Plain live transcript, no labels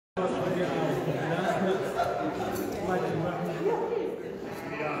Good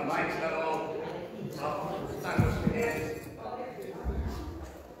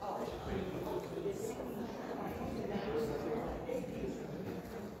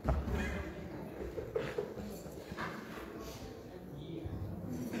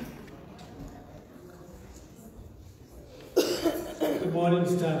morning.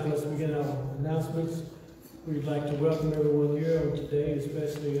 It's time for us to begin our announcements. We'd like to welcome everyone here on today,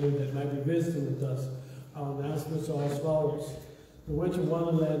 especially anyone that might be visiting with us. Our announcements are as follows. The Winter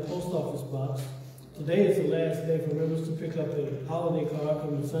Wonderland Post Office Box. Today is the last day for members to pick up a holiday card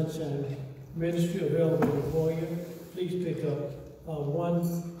from the Sunshine Ministry available before you. Please pick up one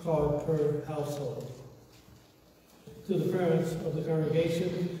card per household. To the parents of the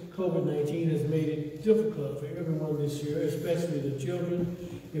congregation, COVID-19 has made it difficult for everyone this year, especially the children.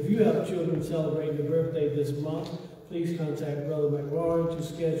 If you have children celebrating their birthday this month, please contact Brother McRory to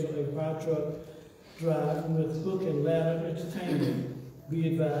schedule a fire truck drive with Hook and Ladder Entertainment. Be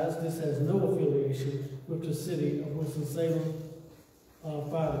advised, this has no affiliation with the City of Winston-Salem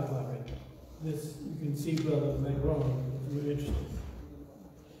Fire Department. This, you can see Brother McRory if you're interested.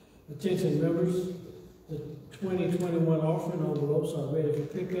 Attention members, the 2021 offering envelopes are ready for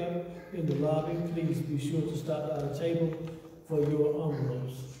pickup in the lobby. Please be sure to stop by the table for your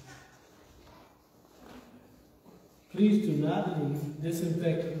envelopes. Please do not leave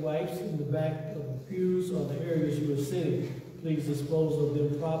disinfectant wipes in the back of the pews or the areas you are sitting. Please dispose of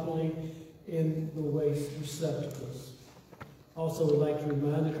them properly in the waste receptacles. Also, would like to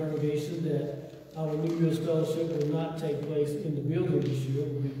remind the congregation that our New Year's Fellowship will not take place in the building this year.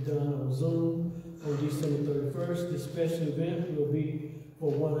 It will be done on Zoom on December 31st. This special event will be for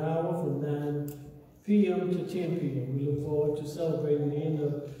 1 hour from 9 p.m. to 10 p.m. We look forward to celebrating the end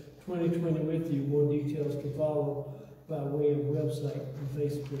of 2020 with you. More details can follow by way of website and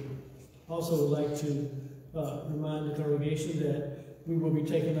Facebook. Also would like to remind the congregation that we will be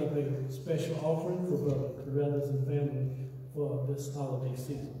taking up a special offering for brothers and family for this holiday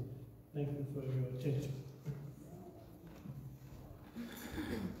season. Thank you for your attention.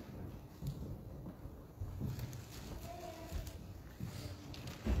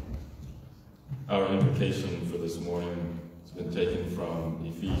 Our invocation for this morning has been taken from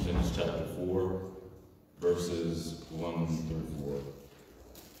Ephesians chapter 4, verses 1 through 4.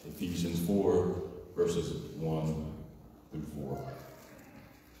 Ephesians 4, verses 1 through 4.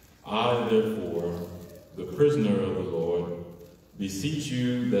 I, therefore, the prisoner of the Lord, beseech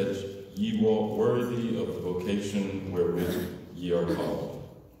you that ye walk worthy of the vocation wherewith ye are called,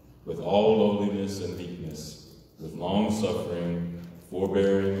 with all lowliness and meekness, with long suffering,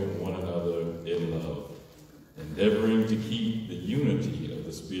 forbearing one another in love, endeavoring to keep the unity of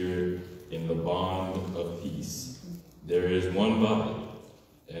the Spirit in the bond of peace. There is one body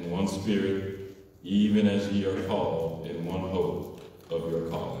and one Spirit, even as ye are called in one hope of your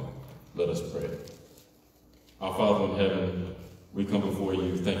calling. Let us pray. Our Father in heaven, we come before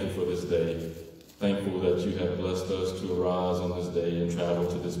you, thankful for this day, thankful that you have blessed us to arise on this day and travel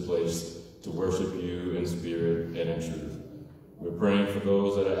to this place to worship you in spirit and in truth. We're praying for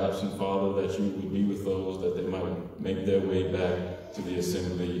those that are absent, Father, that you would be with those, that they might make their way back to the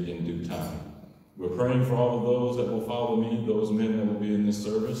assembly in due time. We're praying for all of those that will follow me, those men that will be in this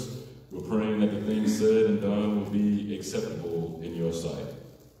service. We're praying that the things said and done will be acceptable in your sight.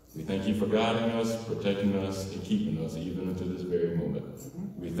 We thank you for guiding us, protecting us, and keeping us even until this very moment.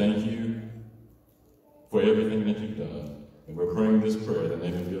 We thank you for everything that you've done. And we're praying this prayer in the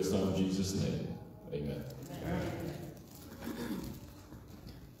name of your Son, Jesus' name. Amen. Amen.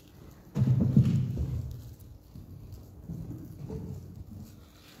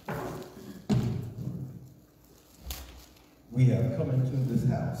 We have come into this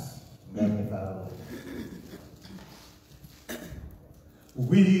house, magnify the Lord.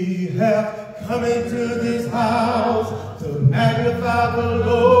 We have come into this house to magnify the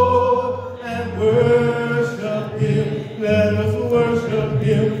Lord and worship him. Let us worship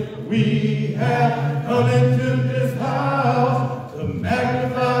him. We have come into this house to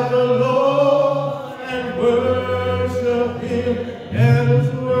magnify the Lord and worship him. Let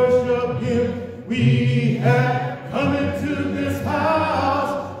us worship him. We have come into this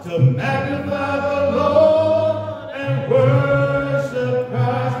house to magnify the Lord and worship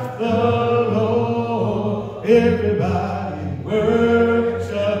Christ the Lord. Everybody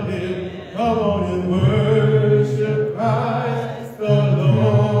worship him. Come on and worship Christ the Lord.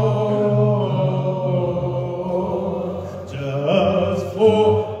 Just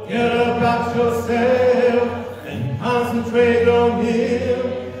forget about yourself and concentrate on him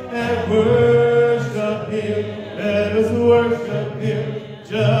and worship him. Let us worship him.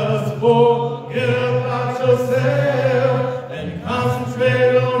 Just Just forget about yourself and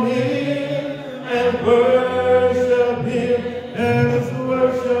concentrate on Him and worship Him. Let's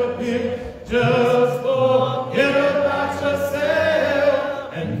worship Him. Just forget about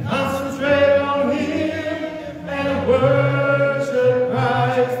yourself and concentrate on Him and worship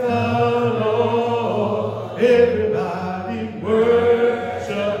Christ the Lord. Everybody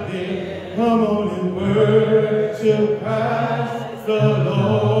worship Him. Come on and worship Christ the Lord.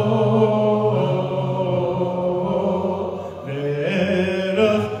 Let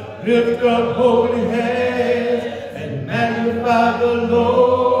us lift up holy hands and magnify the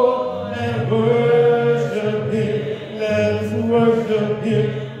Lord and worship Him. Let us worship Him.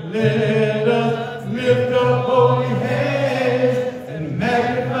 Let us lift up holy hands and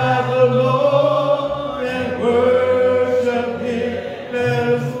magnify the Lord and worship Him. Let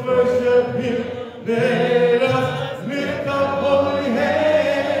us worship Him. Let us lift up holy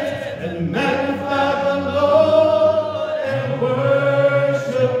hands and magnify the Lord and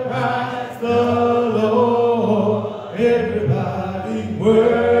worship Christ the Lord. Everybody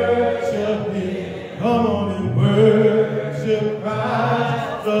worship Him. Come on and worship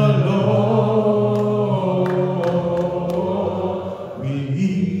Christ the Lord.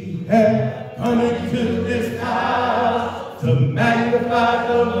 We have come into this house to magnify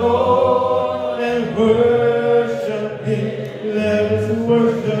the Lord and worship Him. Let us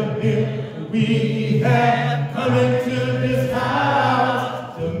worship Him. We have come into this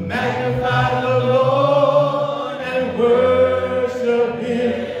house to magnify the Lord and worship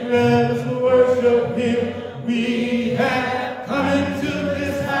Him. Let us worship Him. We have come into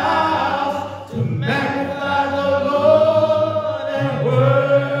this house to magnify the Lord and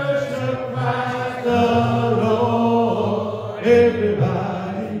worship Christ the Lord.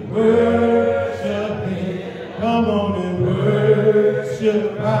 Everybody worship Him. Come on and worship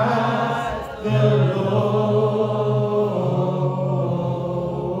Christ the Lord.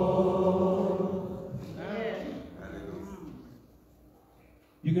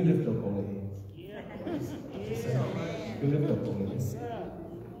 You can lift up holy hands. You can lift up holy hands.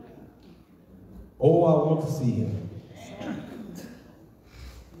 Oh, I want to see Him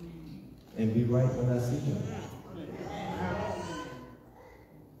and be right when I see Him.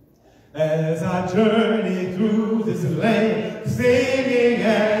 As I journey through this land, singing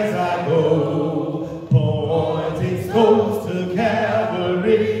as I go, pointing souls to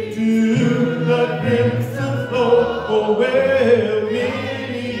Calvary, to the crimson flow. Oh, where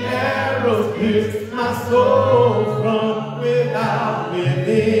many arrows pierce my soul from without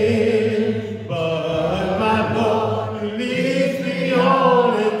within, but my Lord leads me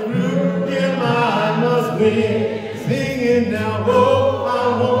on, and through Him I must win. Singing now, oh, I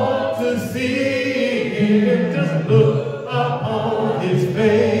want to see Him, just look upon His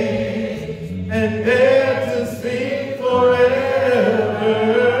face, and there to sing forever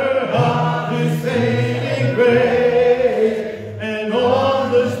of His saving grace. And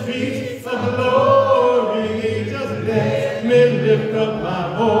on the streets of glory, just let me lift up my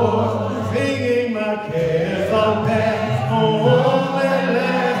voice, singing my cares all past, on and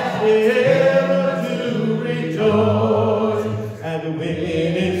last ever to rejoice. And when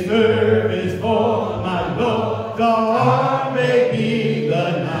in service for my Lord, dark may be the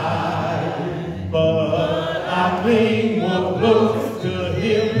night, but I cling more close to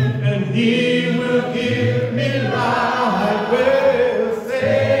Him, and He will give me light. Well,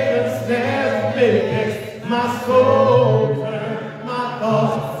 Satan stands next, my soul turns my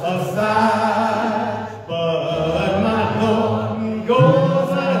thoughts aside, but my Lord goes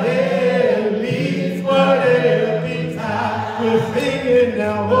ahead, leads whatever betide. We're singing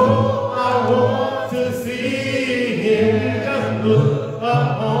now, oh, I want to see Him, just look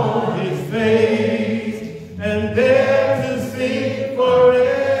upon His face, and there to sing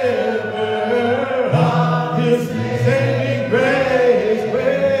forever of His saving grace.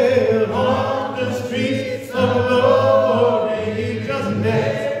 Well, on the streets of glory, just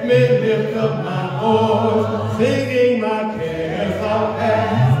let me lift up my voice, singing my cares all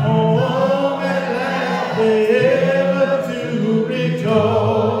past, on and last ever to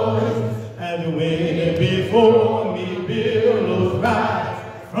rejoice. And when before me billows rise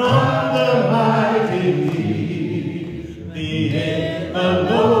from the mighty deep, the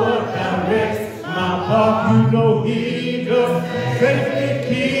Lord directs my path. You know He just safely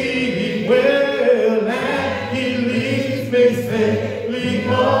keep well, and He leads me safely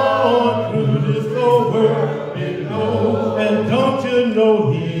on through this old world below. And don't you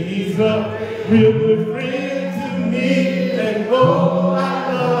know He's a real good friend to me, and oh, I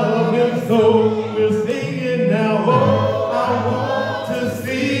love Him so. We're singing now, oh, I want to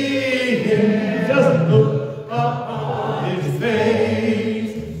see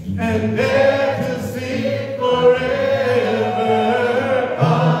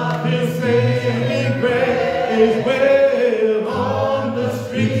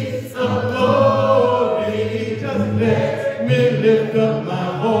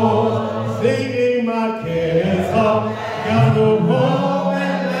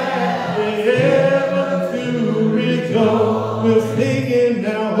singing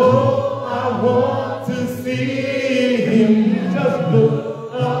now, oh, I want to see him, just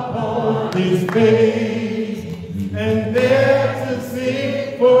look upon his face, and there to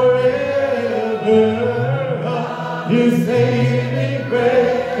sing forever his saving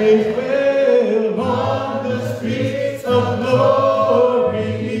grace will on the streets of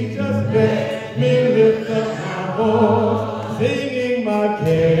glory. Just let me lift up my voice, singing my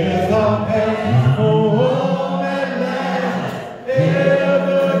cares are past, home at last,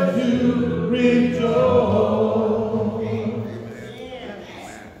 ever to rejoice.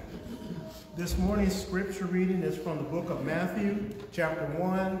 This morning's scripture reading is from the book of Matthew, chapter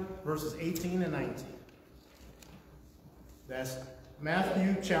 1, verses 18 and 19. That's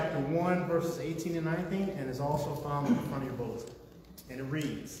Matthew chapter 1, verses 18 and 19, and is also found in the front of your bulletin. And it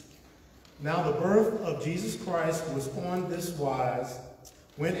reads, Now the birth of Jesus Christ was on this wise,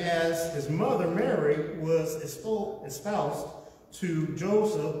 when as his mother Mary was espoused to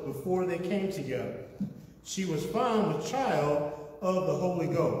Joseph before they came together, she was found with child of the Holy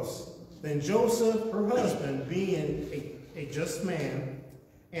Ghost. Then Joseph, her husband, being a just man,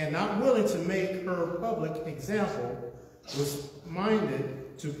 and not willing to make her public example, was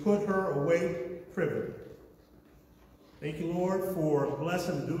minded to put her away privily. Thank you, Lord, for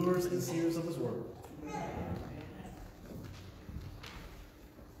blessing the doers and seers of his word.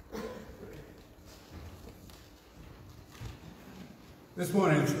 This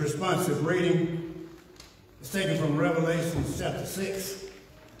morning's responsive reading is taken from Revelation chapter 6,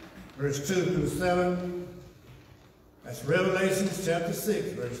 verse 2 through 7. That's Revelation chapter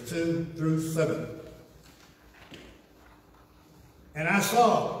 6, verse 2 through 7. And I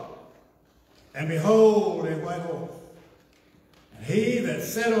saw, and behold, a white horse, and he that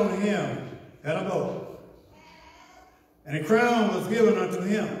sat on him had a bow, and a crown was given unto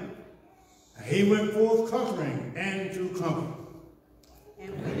him, and he went forth conquering and to conquer.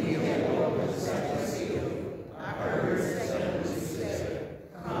 And when he had opened the second seal, I heard Satan say,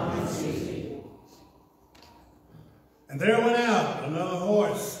 Come and see. And there went out another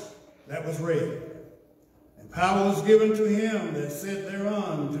horse that was red, and power was given to him that sat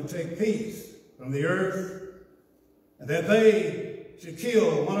thereon to take peace from the earth, and that they should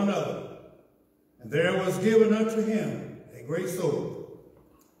kill one another. And there was given unto him a great sword.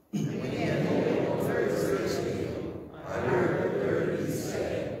 And when he had opened the third seal, I heard the third beast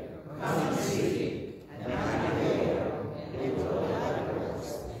say, Come and see. And I beheld, and lo, a white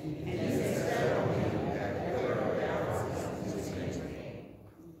horse, and he that sat on him had ever in his hand.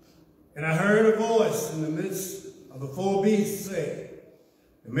 And I heard a voice in the midst of the four beasts say,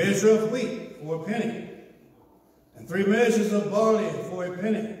 A measure of wheat for a penny, and 3 measures of barley for a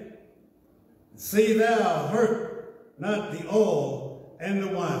penny. And see thou hurt not the oil and the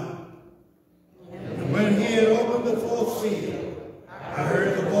wine. And when he had opened the fourth seal, I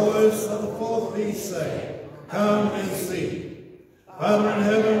heard the voice of the fourth beast say, Come and see. Father in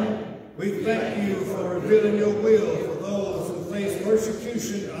heaven, we thank you for revealing your will for those who face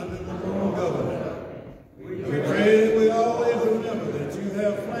persecution under the Roman government. We pray that we always remember that you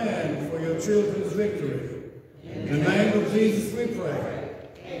have planned for your children's victory. In the name of Jesus we pray.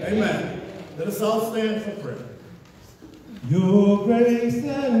 Amen. Let us all stand for prayer. Your grace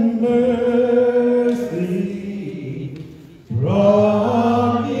and mercy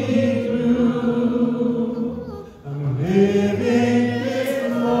brought me through. I'm living this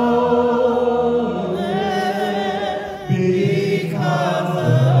moment because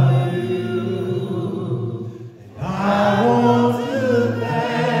of you. And I want to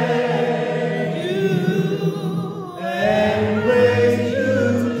thank you and praise you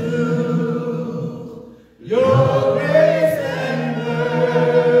too. Your grace and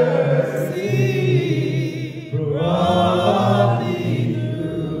mercy brought me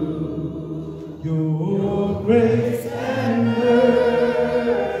through. Your grace and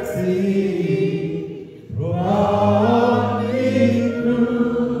mercy brought me through.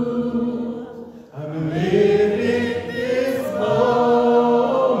 I'm living this moment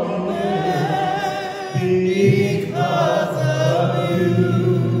because of you.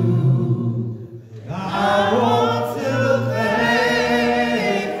 I want to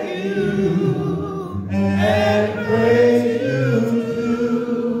thank you and praise you too.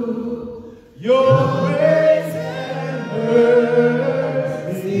 Your grace and mercy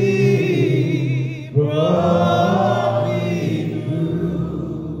brought me through.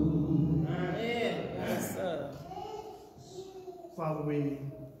 Father, we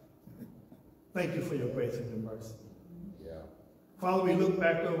thank you for your grace and your mercy. Father, we look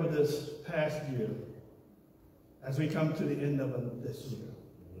back over this past year as we come to the end of this year.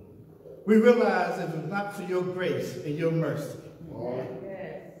 We realize if it was not for your grace and your mercy,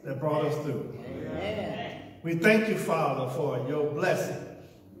 brought us through. Amen. We thank you, Father, for your blessing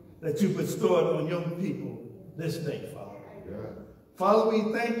that you bestowed on your people this day, Father. Father,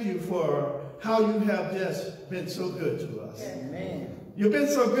 we thank you for how you have just been so good to us. Amen. You've been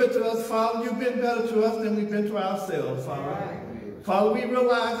so good to us, Father. You've been better to us than we've been to ourselves, Father. Father, we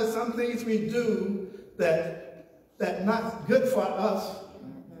realize that some things we do that not good for us,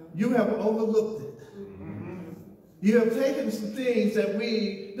 you have overlooked it. You have taken some things that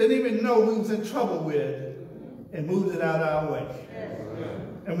we didn't even know we was in trouble with and moved it out our way.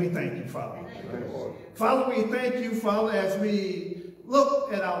 And we thank you, Father. Father, we thank you, Father, as we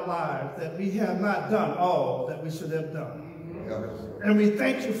look at our lives, that we have not done all that we should have done. And we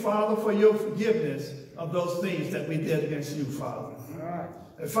thank you, Father, for your forgiveness of those things that we did against you, Father.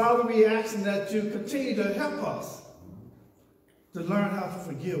 And Father, we ask that you continue to help us to learn how to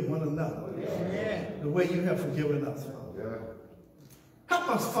forgive one another the way you have forgiven us, Father. Help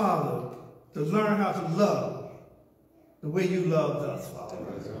us, Father, to learn how to love the way you loved us, Father.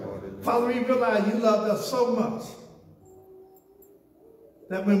 Father, we realize you loved us so much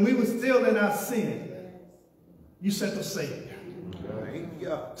that when we were still in our sin, you sent a Savior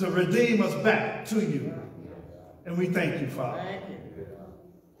to redeem us back to you. And we thank you, Father.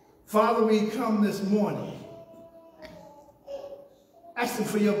 Father, we come this morning asking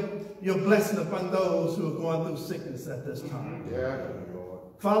for your blessing upon those who are going through sickness at this time.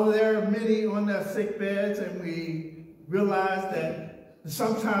 Father, there are many on their sick beds, and we realize that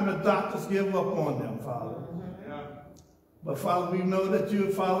sometimes the doctors give up on them, Father. But Father, we know that you're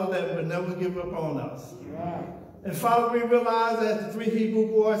a Father that will never give up on us. And Father, we realize that the 3 Hebrew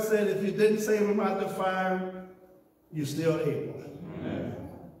boys said, if you didn't save them out of the fire, you're still able.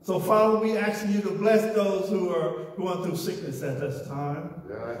 So Father, we ask you to bless those who are going through sickness at this time.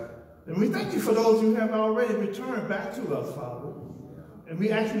 And we thank you for those who have already returned back to us, Father. And we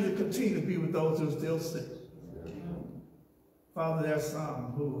ask you to continue to be with those who are still sick. Father, there are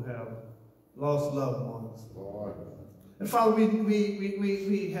some who have lost loved ones. And Father,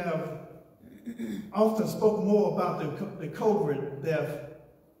 we have often spoken more about the COVID death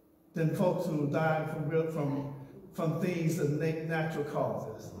than folks who died from things of natural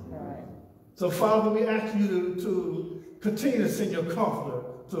causes. So Father, we ask you to continue to send your comforter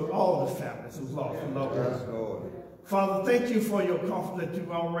to all the families who've lost a loved one. Father, thank you for your comfort that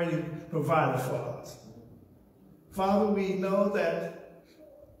you've already provided for us. Father, we know that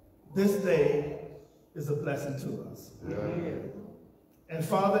this day is a blessing to us. And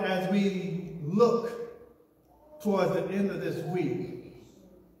Father, as we look towards the end of this week,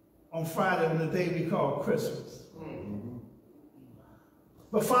 on Friday, on the day we call Christmas.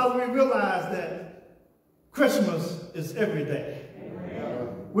 But Father, we realize that Christmas is every day.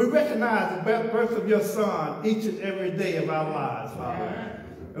 We recognize the birth of your Son each and every day of our lives, Father.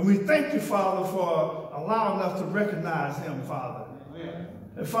 And we thank you, Father, for allowing us to recognize him, Father.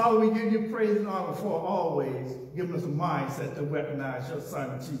 And Father, we give you praise and honor for always giving us a mindset to recognize your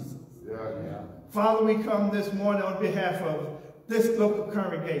Son, Jesus. Father, we come this morning on behalf of this local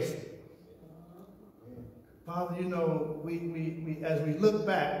congregation. Father, you know, we as we look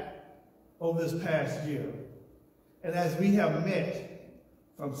back over this past year, and as we have met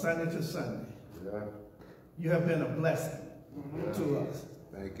from Sunday to Sunday, you have been a blessing to us.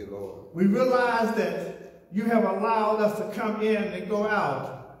 Thank you, Lord. We realize that you have allowed us to come in and go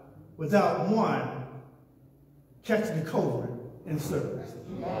out without one catching the COVID in service.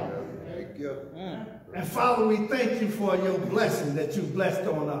 Thank you. And Father, we thank you for your blessing that you blessed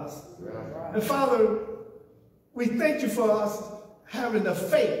on us. And Father, we thank you for us having the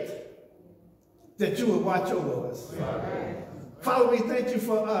faith that you would watch over us. Father, we thank you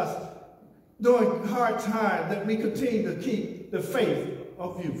for us during hard times that we continue to keep the faith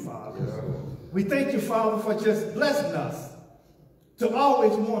of you, Father. We thank you, Father, for just blessing us to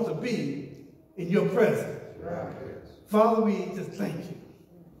always want to be in your presence. Father, we just thank you.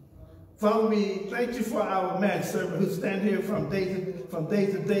 Father, we thank you for our manservant who stand here from day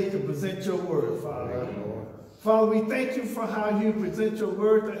to day to present your word, Father. Father, we thank you for how you present your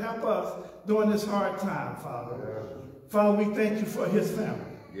word to help us during this hard time, Father. Father, we thank you for his family.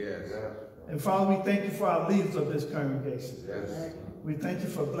 And Father, we thank you for our leaders of this congregation. We thank you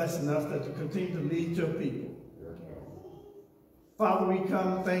for blessing us that you continue to lead your people. Father, we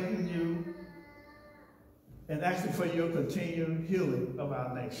come thanking you and asking for your continued healing of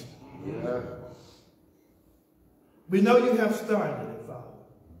our nation. We know you have started it, Father.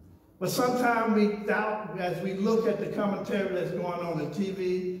 But sometimes we doubt as we look at the commentary that's going on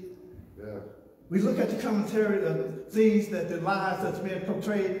TV. We look at the commentary of things that the lies that's being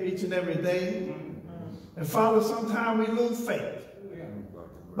portrayed each and every day. And Father, sometimes we lose faith.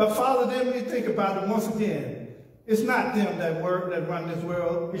 But Father, then we think about it once again. It's not them that run this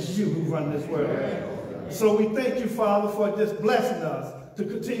world. It's you who run this world. So we thank you, Father, for just blessing us to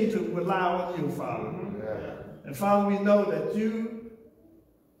continue to rely on you, Father. And Father, we know that you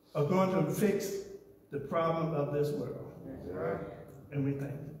are going to fix the problem of this world. And we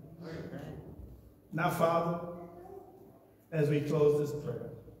thank you. Now, Father, as we close this prayer,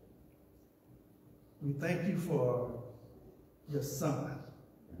 we thank you for your Son.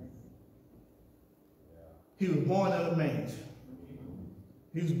 He was born in a manger.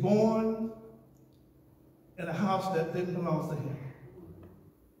 He was born in a house that didn't belong to him.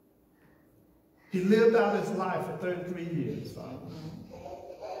 He lived out his life for 33 years, Father.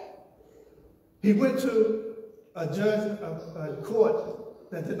 He went to a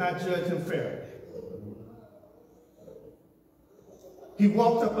court that did not judge him fairly. He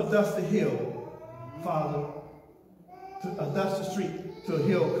walked up a dusty hill, Father, a dusty street to a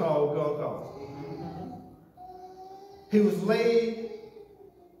hill called Golgotha. He was laid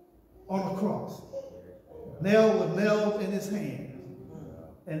on a cross. Nails were nailed in his hands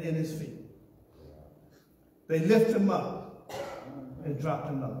and in his feet. They lifted him up and dropped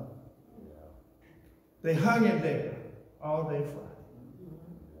him up. They hung him there all day Friday.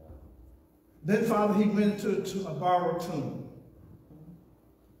 Then, Father, he went into a borrowed tomb.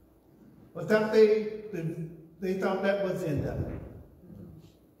 But that they thought that was the end of it.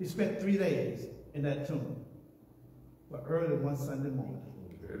 He spent 3 days in that tomb. But early one Sunday morning,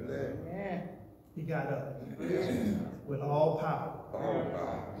 he got up with all power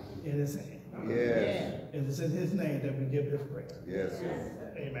in his hand. Yes. And it's in his name that we give this prayer. Yes.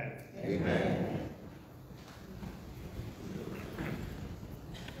 Amen. Amen.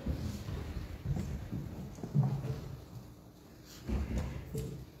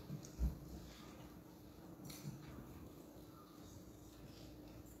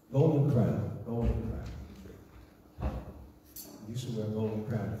 Golden crown, golden crown. You should wear a golden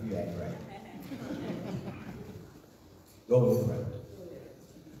crown if you act right. Golden crown.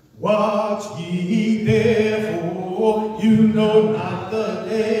 Watch ye therefore, you know not the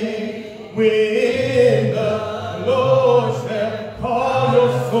day when the Lord shall call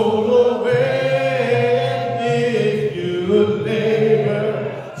your soul away. If you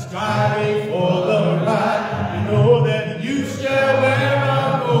labor, striving for the right, you know that you shall wear a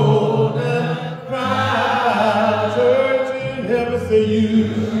golden crown. Church in heaven, say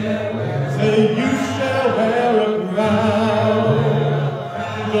you shall wear a crown.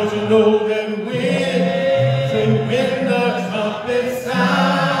 Don't you know that when the trumpet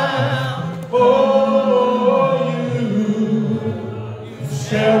sounds for you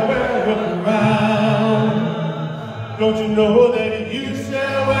shall wear a crown. Don't you know that you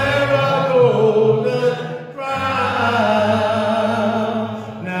shall wear a golden crown?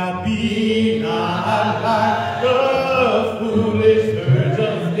 Now be not like the foolish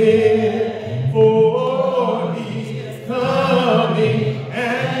virgins did, for he's coming.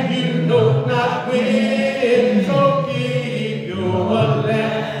 And you know not when, so keep your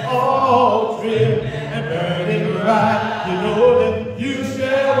lamp all trim and burning bright. You know that you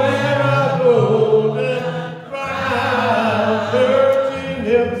shall wear a golden crown. Church in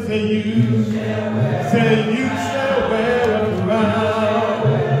heaven, say you shall wear a crown.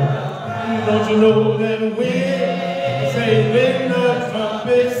 Don't you know that when the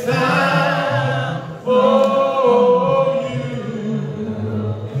trumpet sounds for you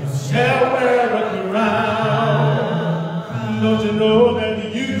shall wear a crown. Don't you know that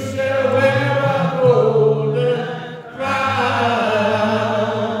you shall wear a golden crown?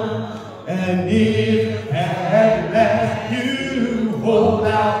 And if at last you hold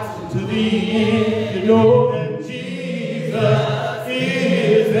out to the end, you know that Jesus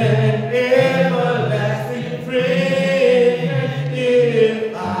is an everlasting friend.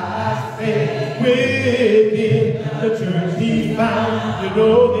 If I stay within the church he found, you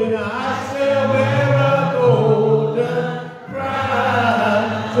know that I shall wear a golden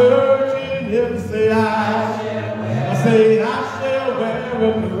crown. Church in heaven, say I shall wear a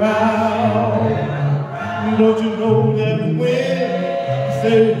crown. Don't you know that when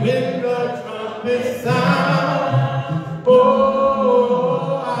the trumpet sounds,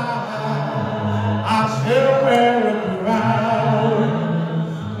 oh, I shall wear a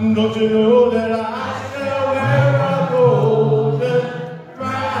crown. Don't you know that I shall wear a golden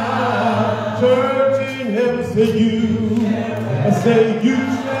crown? Church in heaven, say you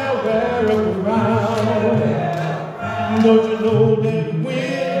shall wear a crown. Don't you know that when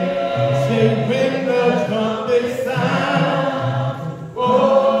the trumpet sounds,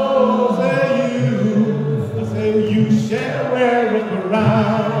 oh, say you shall wear a crown.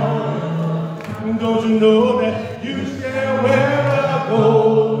 crown. Don't you know that you shall wear a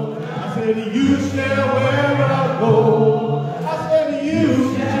gold? I said you shall wear a gold. I said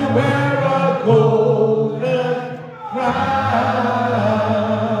you shall wear a golden crown.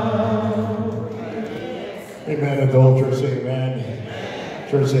 Amen. The whole church say amen.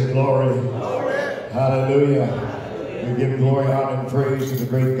 Church say glory. Hallelujah. We give glory, honor, and praise to the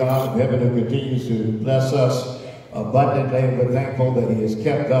great God of heaven who continues to bless us abundantly. We're thankful that he has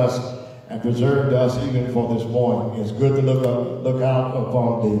kept us and preserved us even for this morning. It's good to look out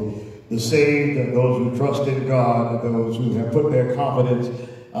upon the saved and those who trust in God and those who have put their confidence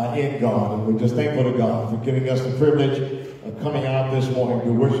in God. And we're just thankful to God for giving us the privilege of coming out this morning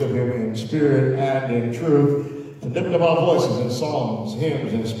to worship him in spirit and in truth, to lift up our voices in songs,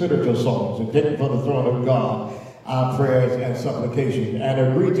 hymns, and spiritual songs, and take before the throne of God our prayers and supplication, and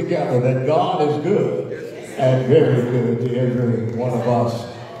agree together that God is good and very good to every one of us.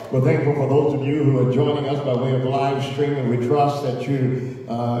 We're thankful for those of you who are joining us by way of live streaming. We trust that you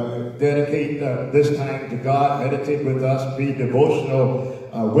dedicate this time to God, meditate with us, be devotional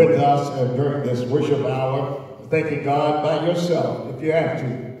with us during this worship hour, thanking God by yourself, if you have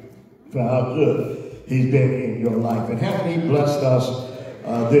to, for how good he's been in your life. And hasn't he blessed us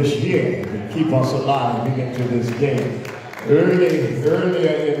this year to keep us alive even to this day? Earlier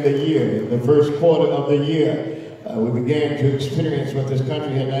in the year, the first quarter of the year, we began to experience what this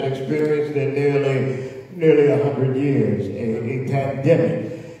country had not experienced in nearly 100 years, a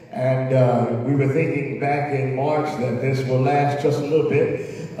pandemic. And we were thinking back in March that this will last just a little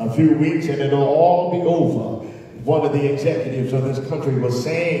bit, a few weeks, and it'll all be over. One of the executives of this country was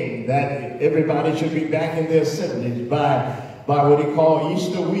saying that everybody should be back in their assemblies by what he called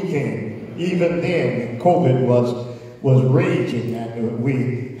Easter weekend. Even then, COVID was raging, and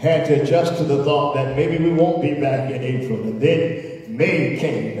we had to adjust to the thought that maybe we won't be back in April. And then May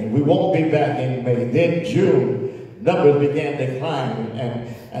came, and we won't be back in May. Then June, numbers began to climb,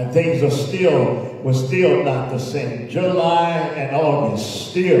 and things were still not the same. July and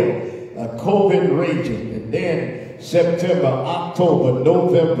August, still COVID raging. And then September, October,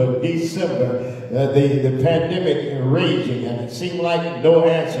 November, December, the pandemic raging, and it seemed like no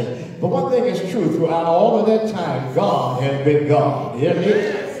answer. But one thing is true, throughout all of that time, God has been God, isn't he?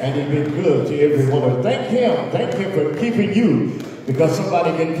 And he's been good to everyone. Thank him for keeping you, because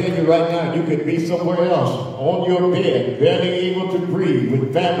somebody can tell you right now, you could be somewhere else, on your bed, barely able to breathe,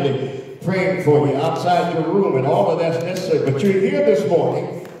 with family praying for you, outside your room, and all of that's necessary. But you're here this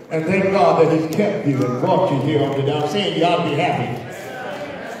morning, and thank God that he's kept you and brought you here on today. I'm saying you ought to be happy.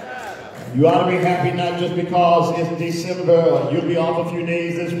 You ought to be happy not just because it's December or you'll be off a few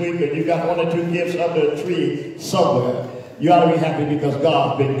days this week or you got 1 or 2 gifts under a tree somewhere. You ought to be happy because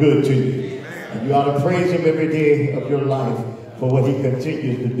God's been good to you. And you ought to praise him every day of your life for what he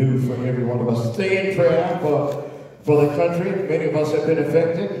continues to do for every one of us. Stay in prayer for the country. Many of us have been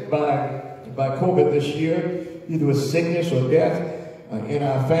affected by COVID this year, either with sickness or death in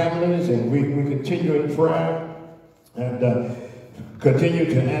our families, and we continue in prayer and continue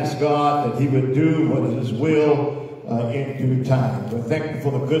to ask God that he would do what is his will in due time. We're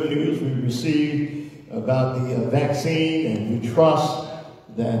thankful for the good news we received about the vaccine, and we trust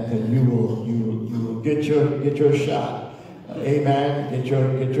that you will get your shot. Amen. Get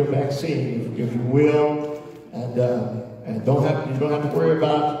your vaccine if you will, and you don't have to worry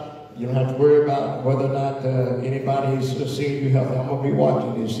about. You don't have to worry about whether or not anybody's seeing you healthy. I'm going to be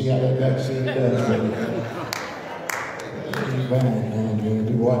watching to see how that vaccine does for you. Amen. I'm going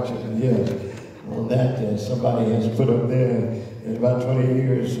to be watching. Yes. On that, somebody has put up there, in about 20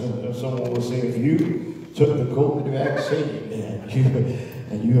 years, someone will say, if you took the COVID vaccine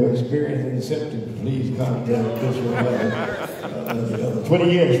and you are experiencing the symptoms, please contact this or another.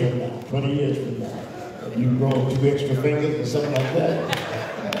 20 years from now, you've grown 2 extra fingers or something like that.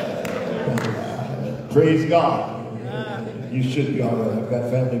 Praise God. You should be all right. I've got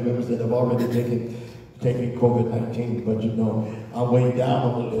family members that have already taken COVID-19, but you know, I'm way down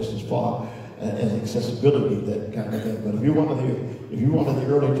on the list as far as accessibility, that kind of thing. But if you're one of the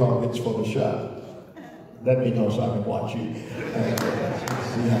early targets for the shot, let me know so I can watch you.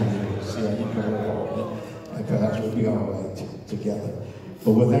 See how you come along. And perhaps we'll be all right together.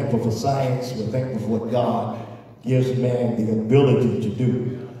 But we're thankful for science. We're thankful for what God gives man the ability to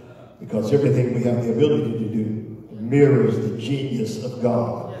do. Because everything we have the ability to do mirrors the genius of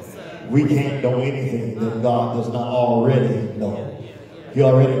God. We can't know anything that God does not already know. He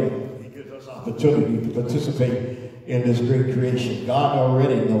already knows. He gives us opportunity to participate in this great creation. God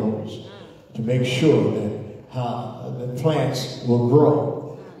already knows to make sure that how the plants will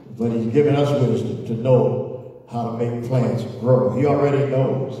grow. But he's given us wisdom to know how to make plants grow. He already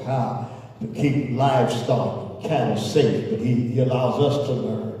knows how to keep livestock and cattle safe, but he allows us to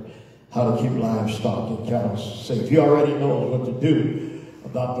learn how to keep livestock and cattle safe. He already knows what to do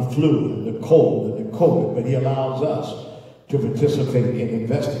about the flu and the cold and the COVID, but he allows us to participate in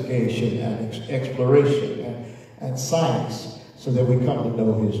investigation and exploration and science so that we come to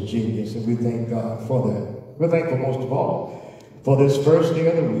know his genius, and we thank God for that. We're thankful most of all for this first day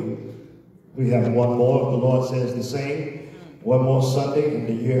of the week. We have one more, if the Lord says the same, one more Sunday in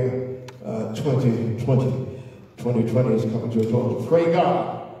the year 2020. 2020 is coming to a close. Pray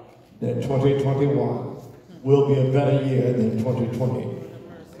God that 2021 will be a better year than 2020.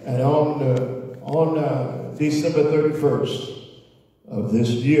 And on December 31st of this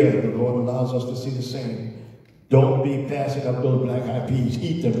year, the Lord allows us to see the same. Don't be passing up those black-eyed peas.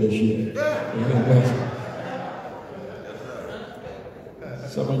 Eat them this year.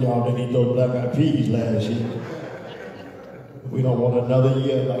 Some of y'all didn't eat those black-eyed peas last year. We don't want another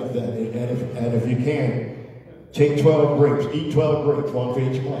year like that. And if you can, take 12 grapes. Eat 12 grapes, one for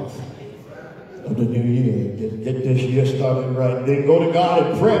each month of the new year. Get this year started right. Then go to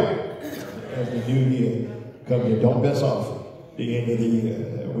God in prayer as the new year comes in. Don't mess off the end of the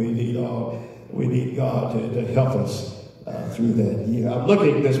year. We need God to help us through that year. I'm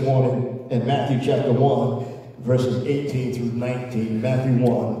looking this morning at Matthew chapter 1, verses 18 through 19. Matthew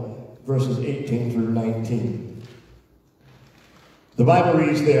 1, verses 18 through 19. The Bible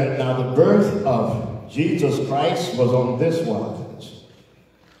reads there, "Now the birth of Jesus Christ was on this wise.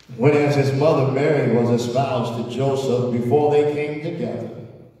 When as his mother Mary was espoused to Joseph before they came together."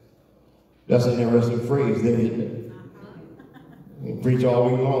 That's an interesting phrase there, isn't it? You can preach all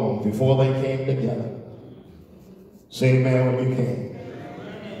week long. Before they came together. Say amen when you can.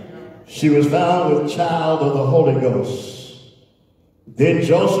 "She was found with child of the Holy Ghost. Then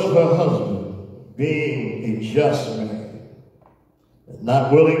Joseph, her husband, being a just man,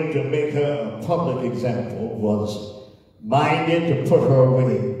 not willing to make her a public example, was minded to put her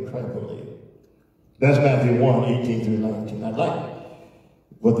away privately." That's Matthew 1, 18 through 19. I like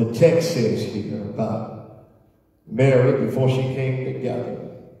what the text says here about Mary before she came together.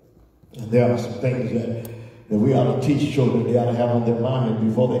 And there are some things that we ought to teach children. They ought to have on their mind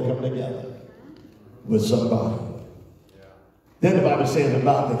before they come together with somebody. Yeah. Then the Bible says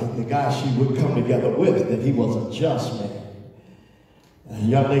about the guy she would come together with, that he was a just man. And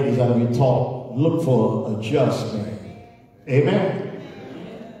young ladies ought to be taught, look for a just man. Amen?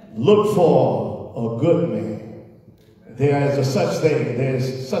 Look for a good man. There's such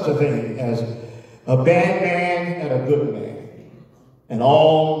a thing as a bad man and a good man. And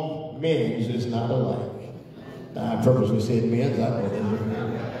all men is not alike. Now, I purposely said men's, I know that.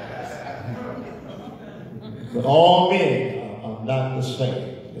 But all men are not the same.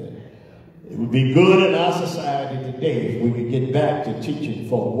 It would be good in our society today if we could get back to teaching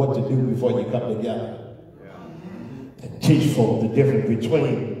folk what to do before you come together. And teach folk the difference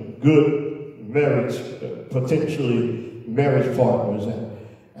between good marriage, potentially marriage partners,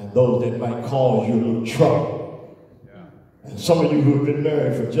 and those that might cause you a little trouble. And some of you who have been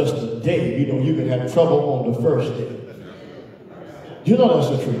married for just a day, you know you can have trouble on the first day. You know that's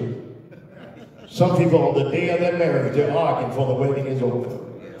the truth. Some people on the day of their marriage, they're arguing before the wedding is over.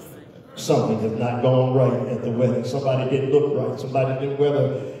 Something has not gone right at the wedding. Somebody didn't look right. Somebody didn't wear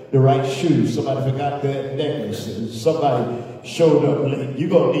the right shoes. Somebody forgot their necklaces. Somebody showed up late. You're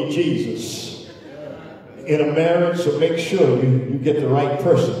going to need Jesus in a marriage, so make sure you get the right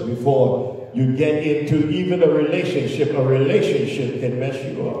person before you get into even a relationship. A relationship can mess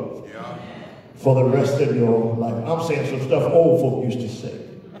you up for the rest of your life. I'm saying some stuff old folk used to say.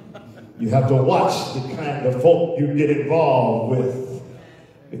 You have to watch the kind of folk you get involved with,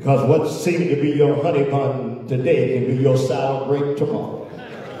 because what seemed to be your honey bun today can be your sour grape tomorrow.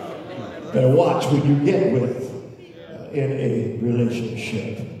 Better watch who you get with in a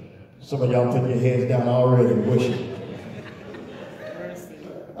relationship. Some of y'all put your heads down already wishing.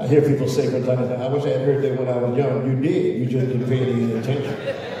 I hear people say from time to time, I wish I had heard that when I was young. You did. You just didn't pay any attention.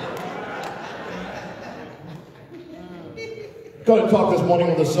 Going to talk this morning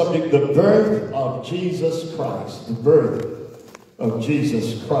on the subject, the birth of Jesus Christ. The birth of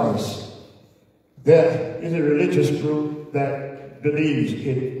Jesus Christ. There is a religious group that believes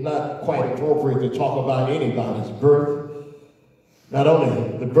it's not quite appropriate to talk about anybody's birth. Not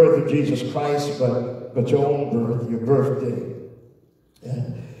only the birth of Jesus Christ, but your own birth, your birthday.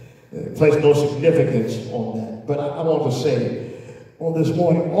 And place no significance on that. But I want to say on this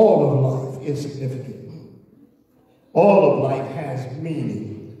morning, all of life is significant. All of life has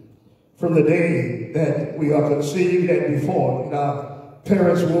meaning. From the day that we are conceived and before in our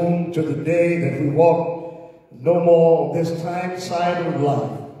parents' womb to the day that we walk no more on this time side of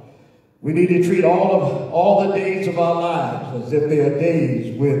life. We need to treat all the days of our lives as if they are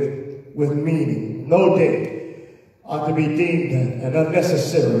days with meaning. No day ought to be deemed an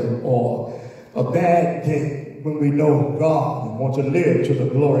unnecessary or a bad day when we know God and want to live to the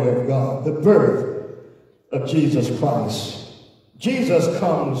glory of God. The birth of Jesus Christ. Jesus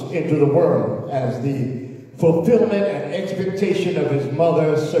comes into the world as the fulfillment and expectation of his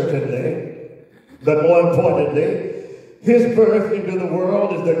mother, certainly, but more importantly, his birth into the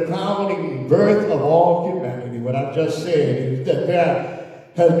world is the crowning birth of all humanity. What I've just said is that there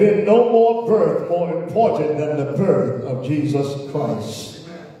has been no more birth more important than the birth of Jesus Christ.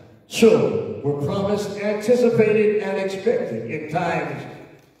 Children were promised, anticipated, and expected in times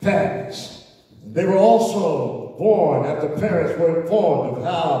past. They were also born after parents were informed of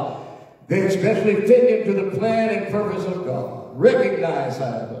how they especially fit into the plan and purpose of God. Recognize,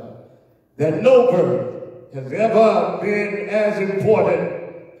 however, that no birth has ever been as important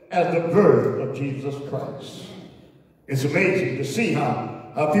as the birth of Jesus Christ. It's amazing to see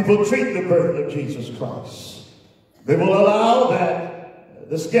how people treat the birth of Jesus Christ. They will allow that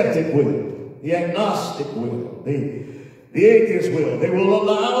the skeptic will, the agnostic will, the atheist will. They will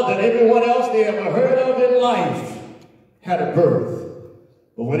allow that everyone else they ever heard of in life had a birth.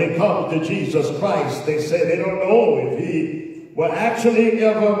 But when it comes to Jesus Christ, they say they don't know if he was actually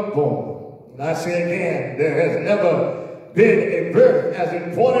ever born. And I say again, there has never been a birth as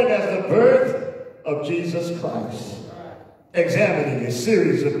important as the birth of Jesus Christ. Examining a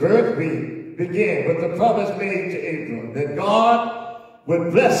series of births, we begin with the promise made to Abram that God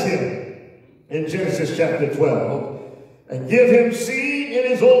would bless him in Genesis chapter 12 and give him seed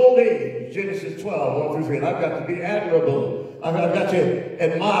in his old age. Genesis 12, 1 through 3. And I've got to be admirable. I've got to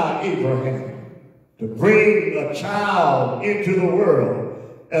admire Abraham to bring a child into the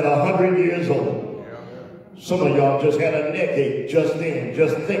world at 100 years old. Some of y'all just had a neck ache just then,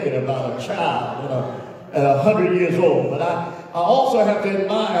 just thinking about a child at 100 years old. But I also have to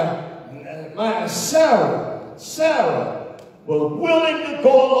admire Sarah. Sarah was willing to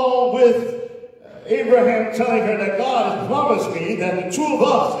go along with Abraham, telling her that God has promised me that the two of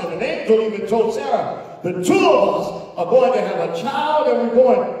us, and an angel even told Sarah, the two of us are going to have a child, and we're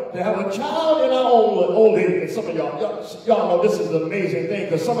going to have a child in our old age. And some of y'all know this is an amazing thing,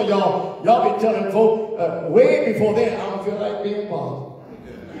 because some of y'all be telling folk way before then, I don't feel like being bothered.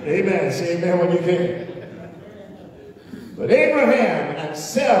 Amen. Say amen when you can. But Abraham and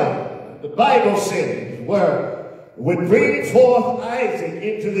Sarah, the Bible says, would bring forth Isaac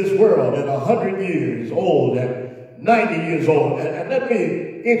into this world at 100 years old and 90 years old. And let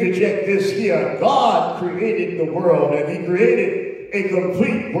me interject this here. God created the world, and he created a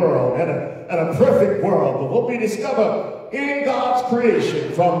complete world and a perfect world. But what we discover in God's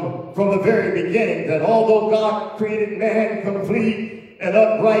creation from the very beginning, that although God created man complete and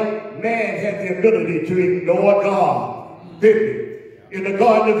upright, man had the ability to ignore God. Didn't he? In the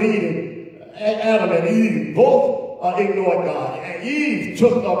Garden of Eden, Adam and Eve both ignored God. And Eve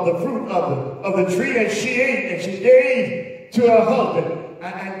took of the fruit of the tree, and she ate, and she gave to her husband.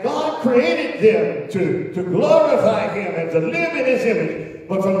 And God created them to glorify him and to live in his image.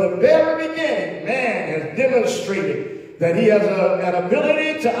 But from the very beginning, man has demonstrated that he has an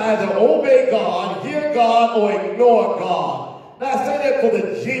ability to either obey God, hear God, or ignore God. Now I say that for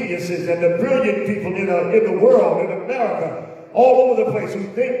the geniuses and the brilliant people in the world, in America, all over the place, who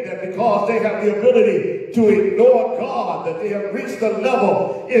think that because they have the ability to ignore God, that they have reached a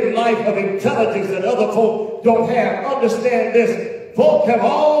level in life of intelligence that other folk don't have. Understand this. Folk have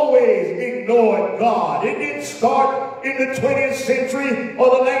always ignored God. It didn't start in the 20th century or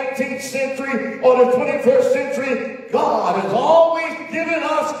the 19th century or the 21st century. God has always given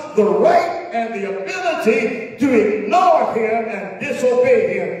us the right and the ability to ignore him and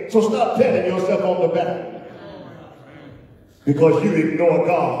disobey him. So stop patting yourself on the back because you ignore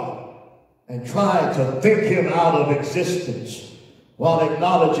God and try to think him out of existence while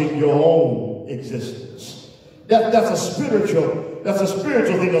acknowledging your own existence. That's a spiritual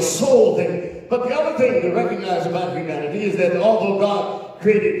thing, a soul thing. But the other thing to recognize about humanity is that although God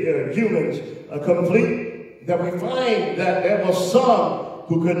created humans complete, that we find that there were some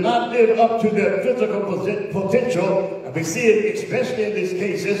who could not live up to their physical potential. And we see it especially in these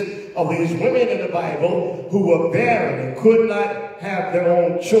cases of these women in the Bible who were barren and could not have their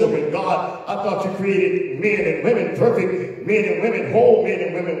own children. God, I thought you created men and women, perfect men and women, whole men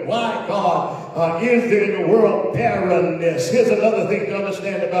and women. Why, God, is there in the world barrenness? Here's another thing to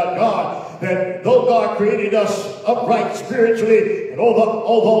understand about God, that though God created us upright spiritually, and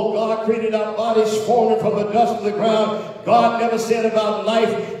although God created our bodies formed from the dust of the ground, God never said about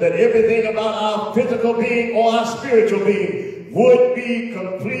life that everything about our physical being or our spiritual being would be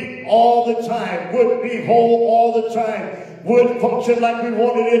complete all the time, would be whole all the time, would function like we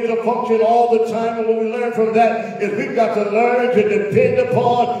wanted it to function all the time. And what we learn from that is we've got to learn to depend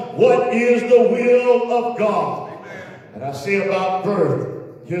upon what is the will of God. And I say about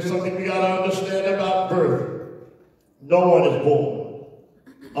birth, here's something we got to understand about birth. No one is born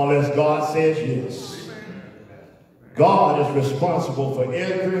unless God says yes. God is responsible for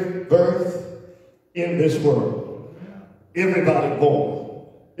every birth in this world. Everybody born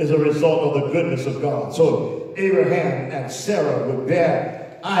is a result of the goodness of God. So Abraham and Sarah would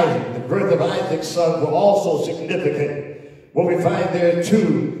bear Isaac. The birth of Isaac's son were also significant. What we find there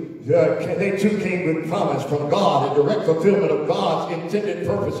too, they too came with promise from God, a direct fulfillment of God's intended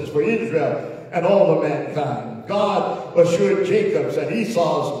purposes for Israel and all of mankind. God assured Jacob's and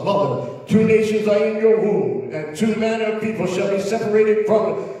Esau's mother, 2 nations are in your womb, and 2 manner of people shall be separated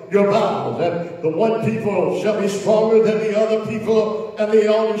from your bowels, and the one people shall be stronger than the other people, and the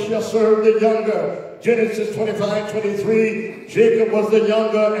elder shall serve the younger. Genesis 25:23, Jacob was the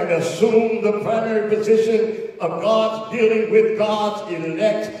younger and assumed the primary position of God's dealing with God's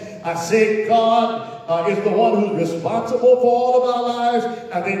elect. I say God is the one who's responsible for all of our lives,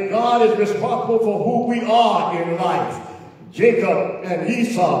 and then God is responsible for who we are in life. Jacob and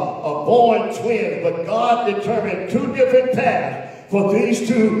Esau are born twins, but God determined 2 different paths for these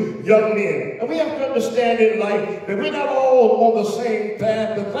 2 young men. And we have to understand in life that we're not all on the same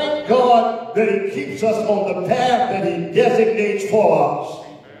path, but thank God that he keeps us on the path that he designates for us.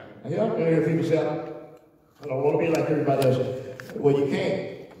 And you know, hear people say, I don't want to be like everybody else. Well, you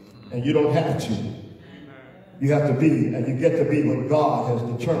can't, and you don't have to. You have to be, and you get to be what God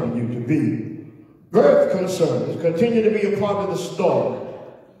has determined you to be. Birth concerns continue to be a part of the story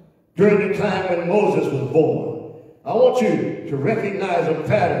during the time when Moses was born. I want you to recognize a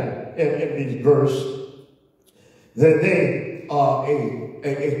pattern in these verses, that they are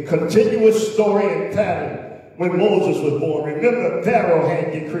a continuous story and pattern when Moses was born. Remember, Pharaoh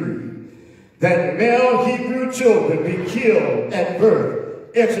had decreed that male Hebrew children be killed at birth.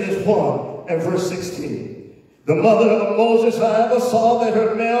 Exodus 1 and verse 16. The mother of Moses, however, saw that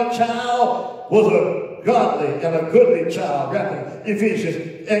her male child was a godly and a goodly child.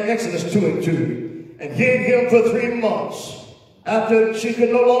 Exodus 2 and 2. And hid him for 3 months. After she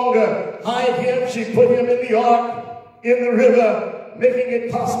could no longer hide him, she put him in the ark in the river, making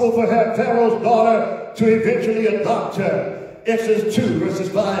it possible for her Pharaoh's daughter to eventually adopt her. Exodus 2, verses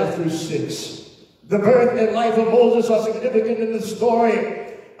 5 through 6. The birth and life of Moses are significant in the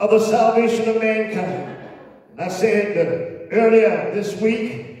story of the salvation of mankind. I said earlier this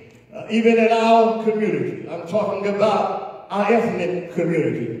week, even in our community, I'm talking about our ethnic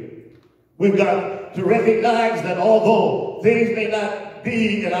community, we've got to recognize that although things may not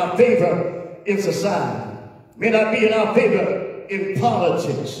be in our favor in society, may not be in our favor in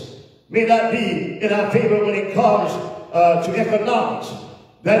politics, may not be in our favor when it comes to economics,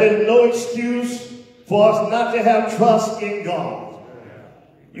 that is no excuse for us not to have trust in God.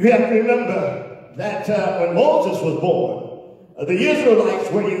 You have to remember that when Moses was born, the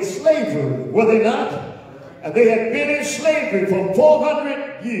Israelites were in slavery, were they not? And they had been in slavery for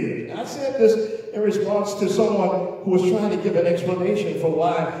 400 years. I said this in response to someone who was trying to give an explanation for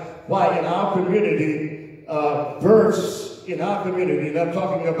why in our community, births in our community, and I'm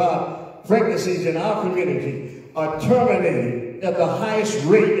talking about pregnancies in our community, are terminated at the highest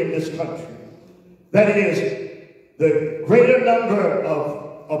rate in this country. That is, the greater number of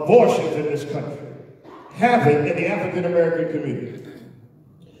abortions in this country happen in the African American community.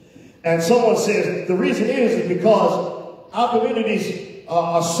 And someone says the reason is because our communities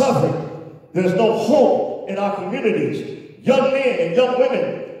are suffering. There's no hope in our communities. Young men and young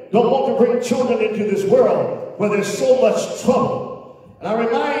women don't want to bring children into this world where there's so much trouble. And I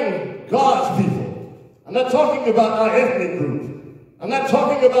remind God's people, I'm not talking about our ethnic group. I'm not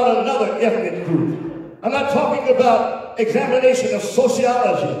talking about another ethnic group. I'm not talking about examination of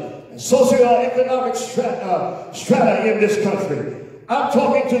sociology and socioeconomic strata in this country. I'm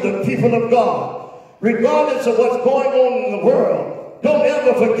talking to the people of God. Regardless of what's going on in the world, don't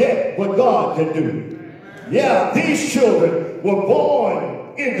ever forget what God can do. Yeah, these children were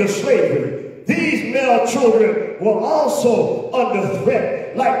born into slavery. These male children were also under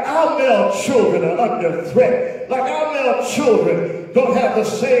threat. Like our male children are under threat. Like our male children don't have the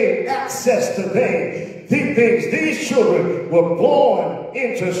same access to things. These children were born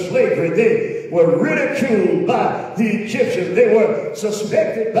into slavery. They were ridiculed by the Egyptians. They were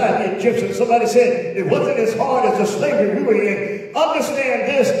suspected by the Egyptians. Somebody said it wasn't as hard as the slavery we were in.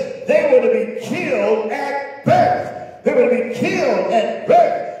 Understand this, they were to be killed at birth. They were to be killed at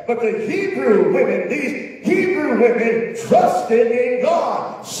birth. But the Hebrew women, these Hebrew women trusted in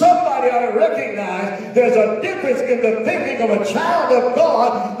God. Somebody ought to recognize there's a difference in the thinking of a child of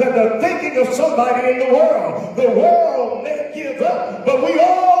God than the thinking of somebody in the world. The world may give up, but we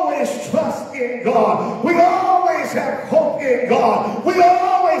always trust in God. We always have hope in God. We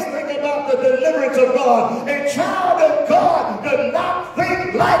always think about the deliverance of God. A child of God does not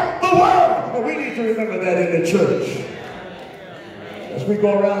think like the world. And we need to remember that in the church. As we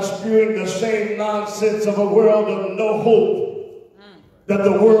go around spewing the same nonsense of a world of no hope that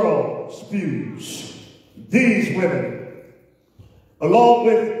the world spews. These women, along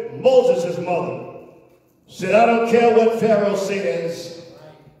with Moses' mother, said, I don't care what Pharaoh says.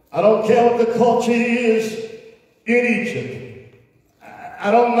 I don't care what the culture is in Egypt.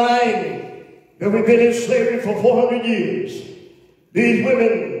 I don't mind that we've been in slavery for 400 years. These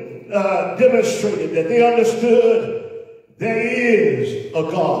women demonstrated that they understood there is a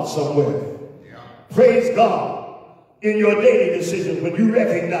God somewhere. Yeah. Praise God in your daily decisions when you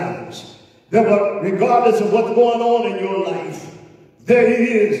recognize that regardless of what's going on in your life, there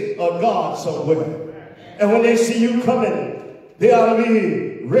is a God somewhere. And when they see you coming, they ought to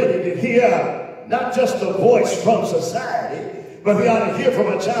be ready to hear not just a voice from society, but they ought to hear from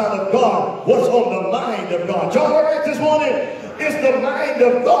a child of God what's on the mind of God. Y'all all right this morning? It's the mind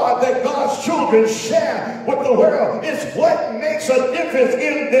of God that God's children share with the world. It's what makes a difference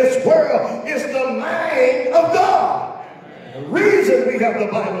in this world. It's the mind of God. The reason we have the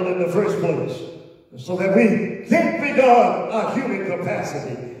Bible in the first place is so that we think beyond our human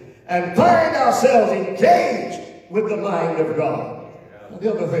capacity and find ourselves engaged with the mind of God.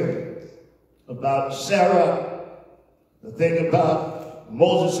 The other thing about Sarah, the thing about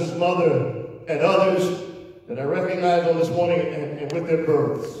Moses' mother and others that I recognize on this morning and with their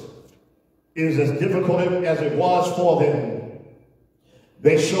births is as difficult as it was for them.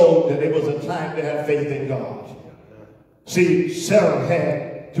 They showed that it was a time to have faith in God. See, Sarah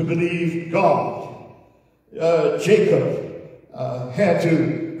had to believe God. Jacob had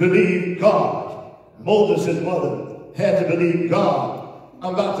to believe God. Moses' mother had to believe God.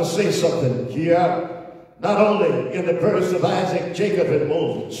 I'm about to say something here. Not only in the births of Isaac, Jacob, and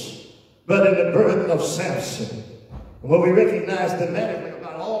Moses, but in the birth of Samson. And what we recognize thematically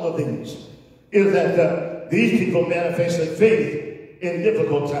about all of these is that these people manifested faith in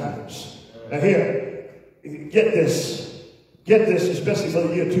difficult times. Now here, get this, especially for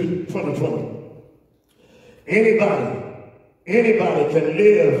the year 2020. Anybody can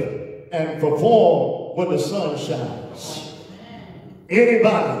live and perform when the sun shines.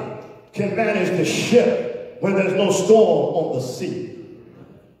 Anybody can manage the ship when there's no storm on the sea.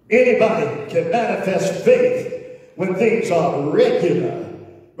 Anybody can manifest faith when things are regular.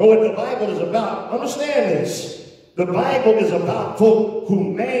 But what the Bible is about, understand this, the Bible is about folk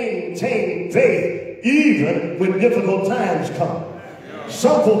who maintain faith even when difficult times come.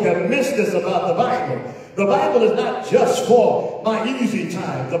 Some folk have missed this about the Bible. The Bible is not just for my easy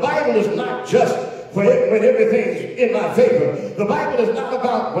time. The Bible is not just for when everything's in my favor. The Bible is not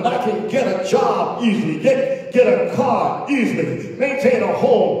about when I can get a job easily, get a car easily, maintain a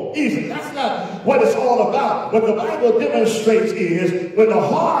home easily. That's not what it's all about. What the Bible demonstrates is when the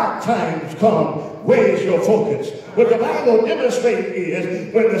hard times come, where's your focus? What the Bible demonstrates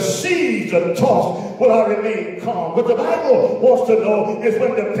is when the seas are tossed, will I remain calm? What the Bible wants to know is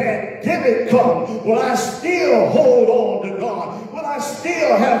when the pandemic comes, will I still hold on to God? Will I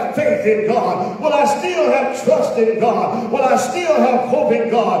still have faith in God? Will I still have trust in God? Will I still have hope in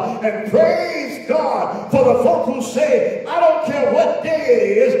God? And praise God for the folk who say, I don't care what day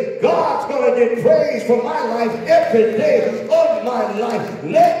it is, God's going to get praise for my life every day of my life.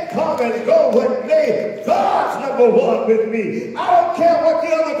 Let come and go what may. God's number one with me. I don't care what the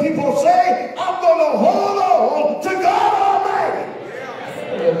other people say. I'm going to hold on to God Almighty.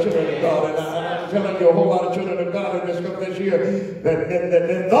 Yeah. Children of God, and I'm telling you a whole lot of children of God in this group this year that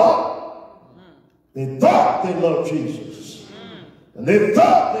they thought they loved Jesus. And they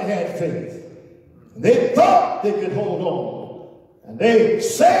thought they had faith. And they thought they could hold on. And they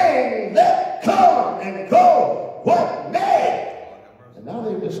sang, let come and go what may. And now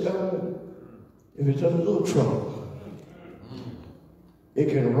they've discovered if it's just a little trouble, it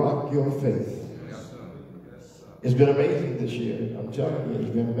can rock your faith. It's been amazing this year. I'm telling you, it's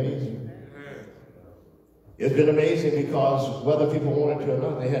been amazing. It's been amazing because whether people wanted to or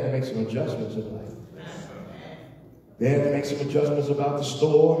not, they had to make some adjustments in life. They had to make some adjustments about the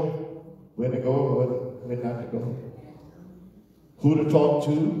store, where to go, where not to go, who to talk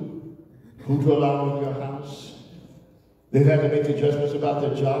to, who to allow in your house. They've had to make adjustments about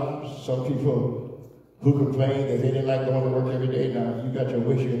their jobs. Some people who complain that they didn't like going to work every day. Now, you got your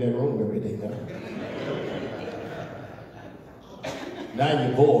wish in that room every day now. Now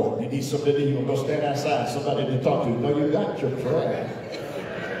you're bored. You need something to do. You're going to go stand outside, somebody to talk to. No, you got your prayer.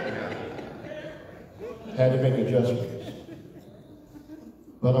 Had to make adjustments.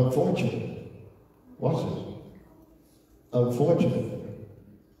 But unfortunately, watch this. Unfortunately,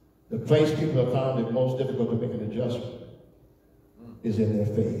 the place people have found it most difficult to make an adjustment is in their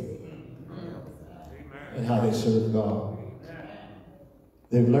faith and how they serve God.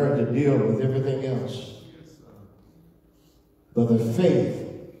 They've learned to deal with everything else. But their faith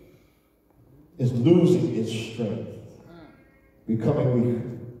is losing its strength, becoming weaker.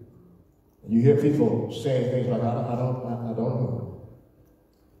 And you hear people saying things like, I don't know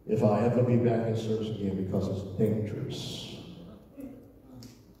if I'll ever be back in service again because it's dangerous.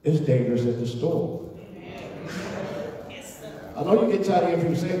 It's dangerous at the store. I know you get tired of hearing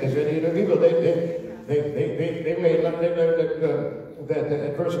people saying this. People, they made that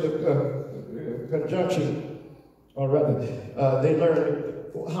adverse conjunction, or rather, they learned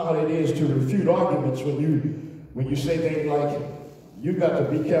how it is to refute arguments when you say things like, you got to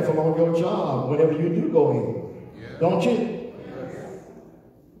be careful on your job whenever you do go in, don't you?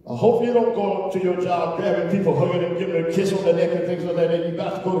 I hope you don't go to your job grabbing people, hugging them, giving them a kiss on the neck and things like that, and you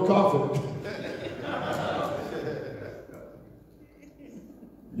got to go to coffee.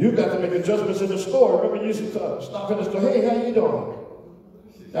 You got to make adjustments in the store. Remember, you used to stop in the store, hey, how you doing?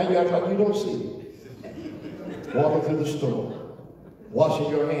 Now you act like you don't see it. Walking through the store, washing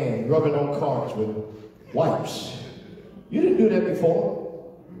your hands, rubbing on carts with wipes. You didn't do that before.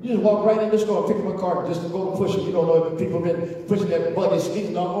 You just walk right in the store and pick up a cart just to go and push it. You don't know if people have been pushing that button,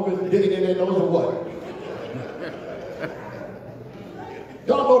 sneezing all over, digging in their nose or what.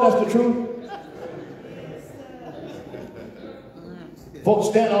 Y'all know that's the truth. Folks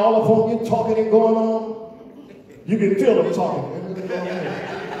standing all up on you, talking and going on. You can feel them talking.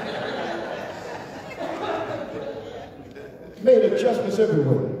 Made adjustments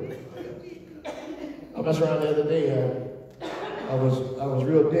everywhere. I messed around the other day. I was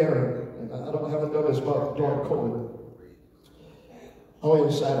real daring, and I haven't done this about during COVID. I went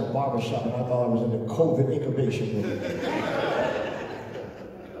inside a barber shop, and I thought I was in the COVID incubation room.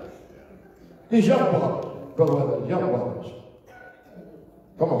 These young barbers, brother, young barbers.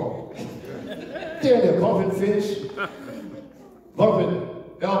 Come on. They're in their bumping fists, bumping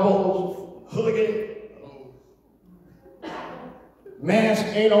elbows, hugging. Mask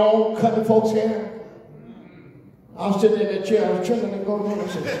ain't on, cutting folks' hair. I was sitting in that chair, I was trimming and going on.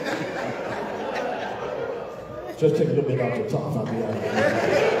 Just take a little bit off the top, I'll be out of here.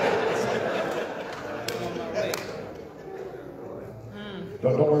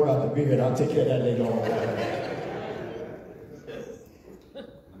 Don't worry about the beard, I'll take care of that later on.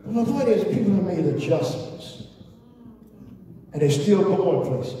 But my point is, people have made adjustments, and they're still going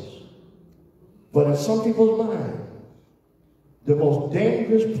places. But in some people's mind, the most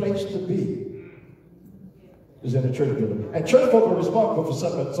dangerous place to be is in the church building. And church folk are responsible for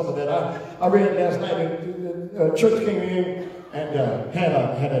some of that. I read last night, the church came in and had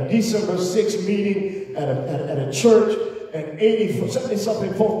a December 6th meeting at a church, and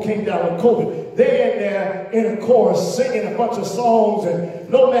 70-something folk came down with COVID. They in there in a chorus singing a bunch of songs and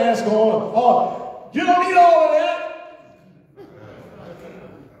no mask on. Oh, you don't need all of that.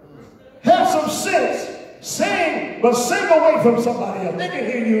 Have some sense. Sing, but sing away from somebody else. They can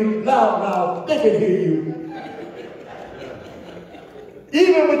hear you loud. They can hear you.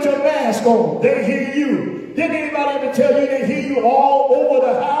 Even with your mask on, they hear you. Didn't anybody ever tell you they hear you all over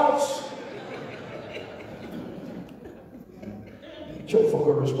the house? Church folk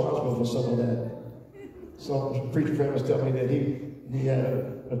are responsible for some of that. Some preacher friend was telling me that he had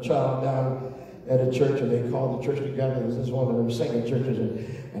a child down at a church, and they called the church together. This is one of them singing churches,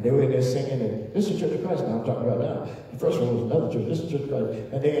 and they were in there singing, and this is Church of Christ now I'm talking about now. The first one was another church, this is Church of Christ.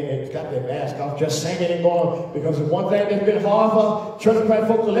 And they got their mask off, just singing and going, because the one thing that's been hard for Church of Christ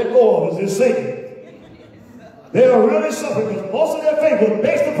folks to let go of is this singing. They are really suffering because most of their faith was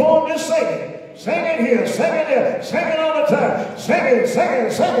based upon this singing. Singing here, singing there, singing all the time, singing.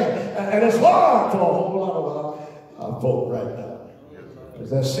 And it's hard for a whole lot of our folk right now. Because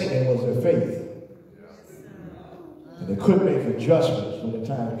that singing was their faith. And they couldn't make adjustments when the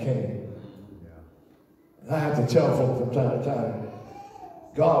time came. And I have to tell folk from time to time,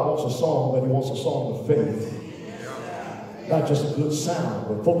 God wants a song, but he wants a song of faith. Not just a good sound,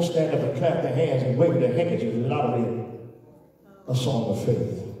 but folks stand up and clap their hands and wave their handkerchiefs. It's not a a song of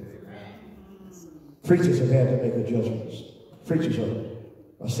faith. Preachers have had to make adjustments. Preachers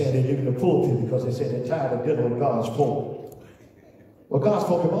are saying they're leaving the pulpit because they say they're tired of dealing with God's folk. Well, God's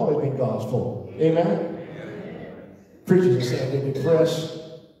folk have always been God's folk. Amen? Preachers are saying they're depressed.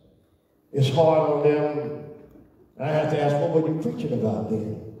 It's hard on them. And I have to ask, what were you preaching about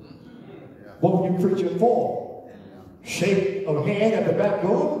then? What were you preaching for? Shake of hand at the back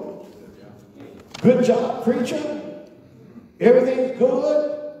door? Good job, preacher. Everything's good.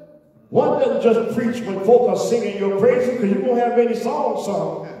 One doesn't just preach when folk are singing your praises because you won't have any songs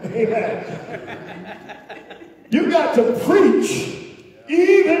sung. Amen. You got to preach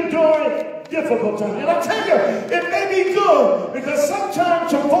even during difficult times. And I tell you, it may be good because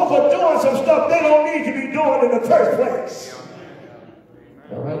sometimes some folk are doing some stuff they don't need to be doing in the first place.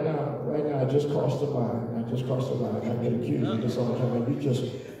 Now, right now, I just crossed the line. I get accused of this all the time. And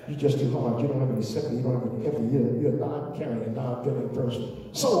you just too hard. You don't have any sympathy. You don't have any empathy. You're a non-caring, non-feeling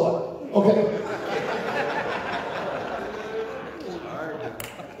person. So what? Okay.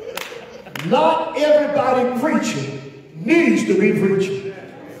 Not everybody preaching needs to be preaching.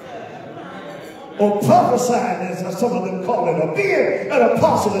 Or prophesying, as some of them call it, or being an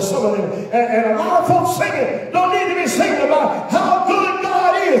apostle, as some of them. And a lot of folks singing don't need to be singing about how good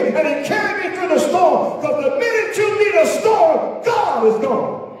God is. And He carried me through the storm. Because the minute you meet a storm, God is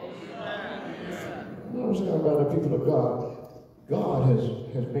gone. You know what I'm saying about the people of God? God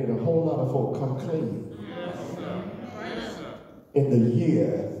has made a whole lot of folk come clean in the year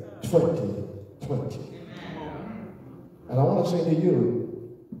 2020. And I want to say to you,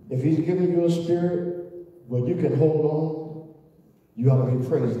 if He's given you a spirit where you can hold on, you ought to be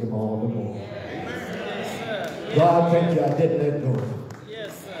praising Him all the more. God, thank you I didn't let go.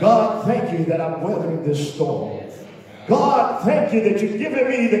 God, thank you that I'm weathering this storm. God, thank you that you've given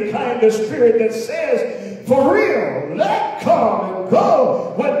me the kind of spirit that says, for real, let come and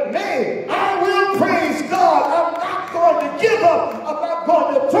go what may. I will praise God. I'm not going to give up. I'm not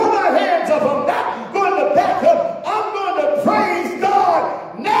going to throw my hands up. I'm not going to back up. I'm going to praise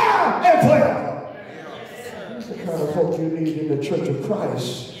God now and forever. That's the kind of folk you need in the Church of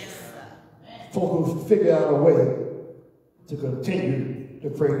Christ. Folk who figure out a way to continue to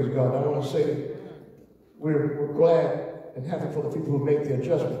praise God. I want to say we're glad and happy for the people who make the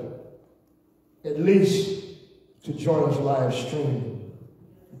adjustment, at least to join us live stream,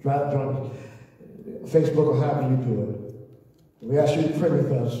 drive on Facebook or however you do it. We ask you to pray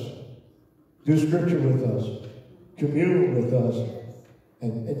with us, do scripture with us, commune with us,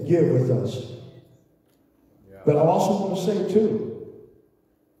 and give with us. But I also want to say too,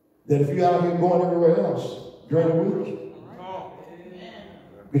 that if you're out here going everywhere else during the week,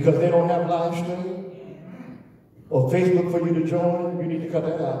 because they don't have live stream, or Facebook for you to join, you need to cut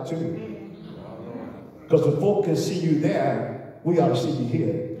that out too. Because if folk can see you there, we ought to see you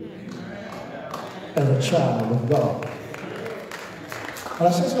here as a child of God. And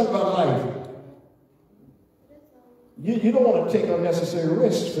I say something about life. You don't want to take unnecessary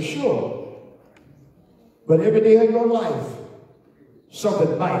risks, for sure. But every day of your life,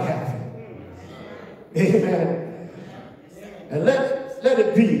 something might happen. Amen. And let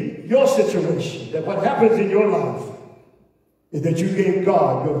it be your situation, that what happens in your life is that you gave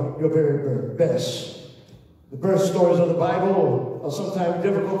God your very, very best. The birth stories of the Bible are sometimes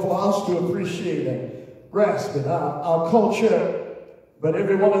difficult for us to appreciate and grasp in our culture, but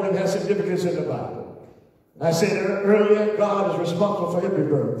every one of them has significance in the Bible. And I said earlier, God is responsible for every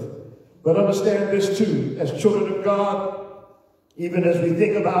birth. But understand this too, as children of God, even as we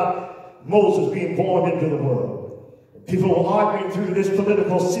think about Moses being born into the world, people were arguing through this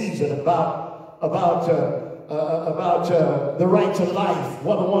political season about the right to life,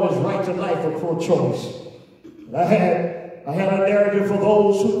 whether one is right to life or pro-choice. I had a narrative for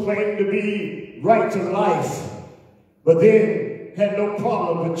those who claimed to be right to life, but then had no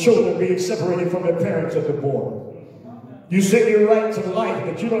problem with children being separated from their parents at the border. You say you're right to life,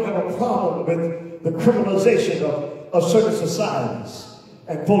 but you don't have a problem with the criminalization of certain societies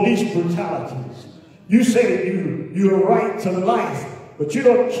and police brutalities. You say you're right to life, but you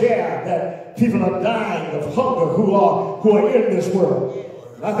don't care that people are dying of hunger who are in this world.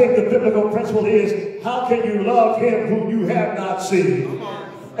 I think the biblical principle is, how can you love him whom you have not seen?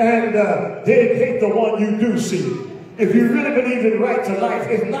 And then hate the one you do see. If you really believe in right to life,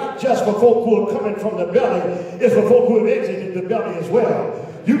 it's not just for folk who are coming from the belly, it's for folk who have exited the belly as well.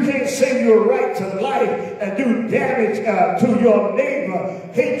 You can't say you're right to life and do damage to your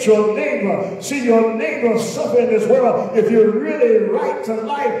neighbor, hate your neighbor, see your neighbor suffer in this world. If you're really right to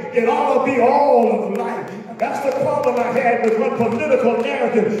life, it ought to be all of life. That's the problem I had with one political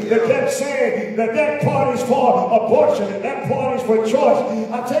narrative that kept saying that that party's for abortion and that party's for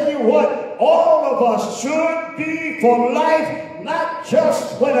choice. I tell you what, all of us should be for life, not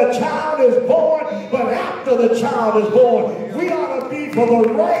just when a child is born, but after the child is born. We ought to be for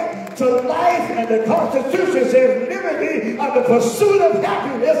the right to life, and the Constitution says liberty and the pursuit of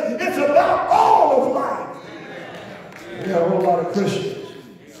happiness. It's about all of life. We got a whole lot of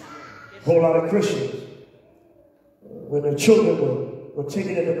Christians. When their children were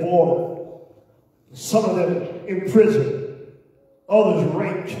taken at the border, some of them imprisoned, others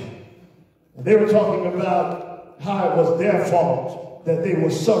raped. And they were talking about how it was their fault that they were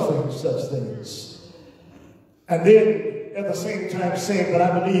suffering such things. And then at the same time saying that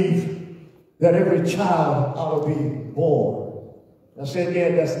I believe that every child ought to be born. I said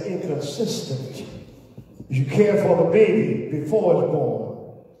again, that's inconsistent. You care for the baby before it's born.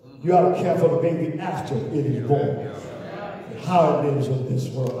 You ought to care for the baby after it is born. How it lives in this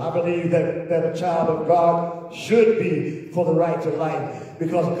world. I believe that a child of God should be for the right to life,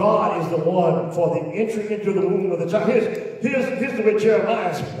 because God is the one for the entry into the womb of the child. Here's the way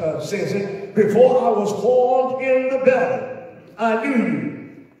Jeremiah says it. Before I was formed in the belly, I knew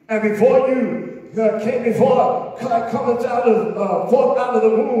you. And before I cometh forth out of the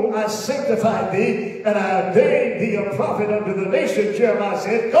womb, I sanctified thee, and I ordained thee a prophet unto the nation. Jeremiah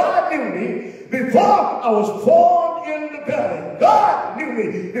said, God knew me before I was formed in the belly. God knew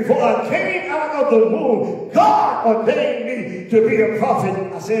me before I came out of the womb. God ordained me to be a prophet.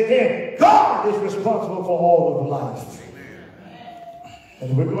 I say again, God is responsible for all of life.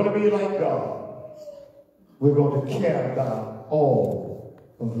 And we're going to be like God. We're going to care about all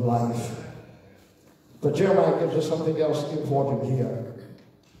of life. But Jeremiah gives us something else important here.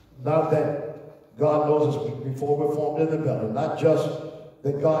 Not that God knows us before we're formed in the belly. Not just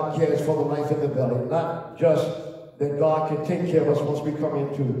that God cares for the life in the belly. Not just that God can take care of us once we come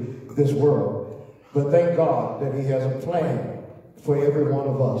into this world. But thank God that he has a plan for every one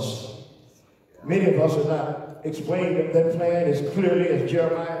of us. Many of us are not explaining that plan as clearly as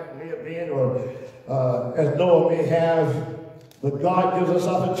Jeremiah may have been, or as Noah may have. But God gives us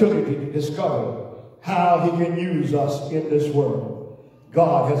opportunity to discover how he can use us in this world.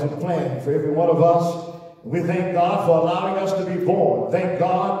 God has a plan for every one of us. We thank God for allowing us to be born. Thank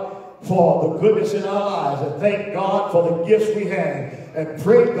God for the goodness in our lives, and thank God for the gifts we have, and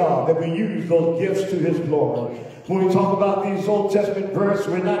pray God that we use those gifts to his glory. When we talk about these Old Testament verses,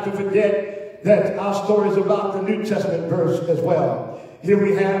 we're not to forget that our story is about the New Testament verse as well. Here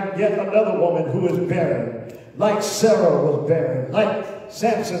we have yet another woman who is barren, like Sarah was barren, like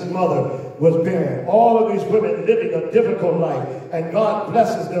Samson's mother was barren. All of these women living a difficult life, and God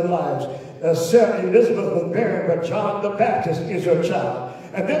blesses their lives. Sarah Elizabeth was barren, but John the Baptist is her child.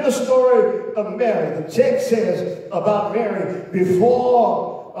 And then the story of Mary. The text says about Mary,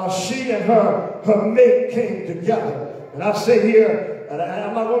 before she and her mate came together. And I say here, and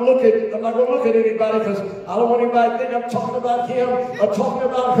I'm not going to look at anybody, because I don't want anybody to think I'm talking about him or talking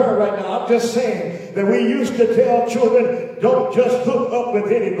about her right now. I'm just saying that we used to tell children, don't just hook up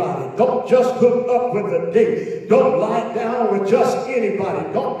with anybody. Don't just hook up with a date. Don't lie down with just anybody.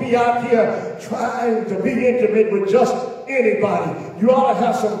 Don't be out here trying to be intimate with just anybody. You ought to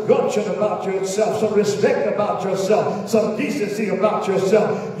have some gumption about yourself, some respect about yourself, some decency about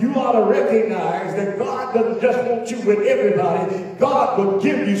yourself. You ought to recognize that God doesn't just want you with everybody. God will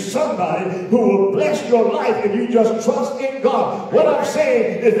give you somebody who will bless your life if you just trust in God. What I'm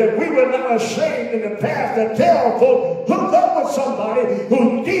saying is that we were not ashamed in the past to tell folks, hook up with somebody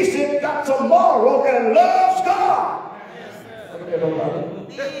who's decent, got some moral, and loves God.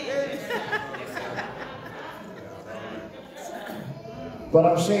 But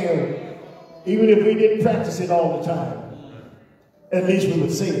I'm saying, even if we didn't practice it all the time, at least we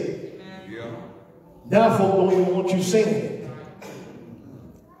would say it. Now folk don't even want you saying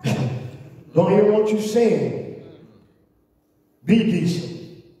it. Don't even want you saying it. Be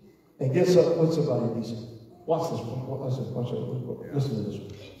decent. And get up with somebody decent. Watch this one. Listen to this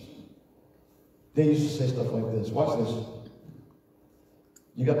one. They used to say stuff like this. Watch this.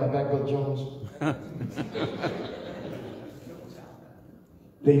 You got my back, Brother Jones?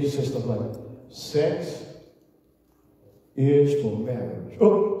 They used to say stuff like, sex is for marriage.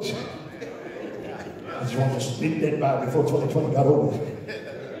 Oh! I just want to speak that by before 2020 got over.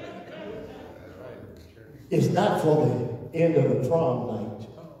 It's not for the end of the prom night.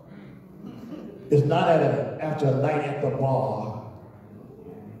 It's not after a night at the bar.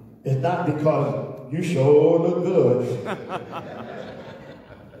 It's not because you sure look good.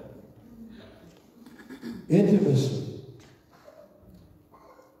 Intimacy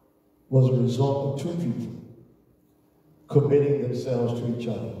was a result of two people committing themselves to each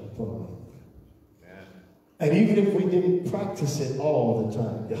other for life. And even if we didn't practice it all the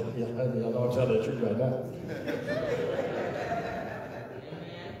time, I know I'm telling the truth right now.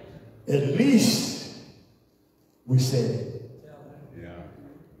 At least we said it.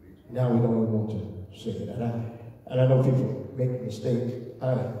 Now we don't even want to say it. And I know people make mistakes.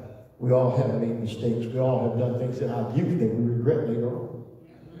 We all have made mistakes. We all have done things in our youth that we regret later on.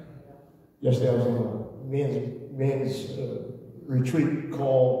 Yesterday I was on a men's retreat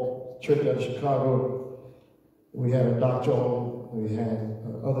called Church out of Chicago. We had a doctor on, we had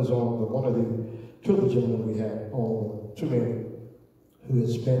others on, but two of the gentlemen we had on, two men who had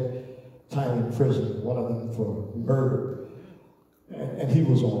spent time in prison, one of them for murder. And he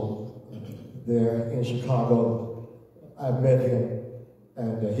was on there in Chicago. I met him,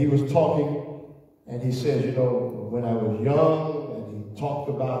 and he was talking, and he says, you know, when I was young, and he talked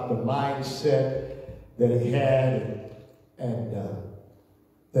about the mindset that he had, and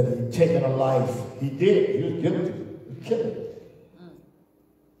that he'd taken a life. He did. He was guilty of killing.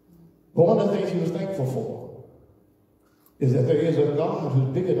 But one of the things he was thankful for is that there is a God who's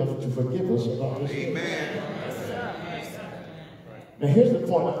big enough to forgive us of our mistakes. Amen. Now here's the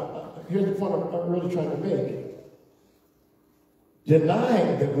point I'm really trying to make.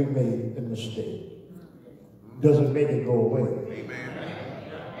 Denying that we made a mistake doesn't make it go away. Amen.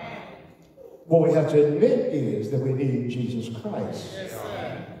 What we have to admit is that we need Jesus Christ. Yes,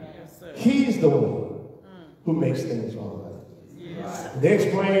 sir. Yes, sir. He's the one who makes things all right. Yes. They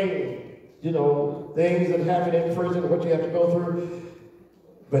explain, you know, things that happen in prison, what you have to go through.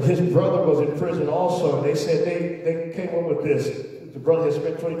 But his brother was in prison also, and they said they came up with this. The brother had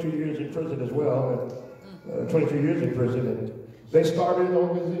spent 22 years in prison as well, and 22 years in prison, and they started an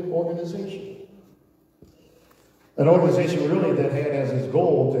organization. An organization really that had as its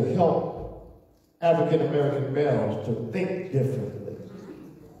goal to help African-American males to think differently.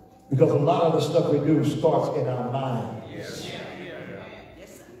 Because a lot of the stuff we do starts in our minds. Yes.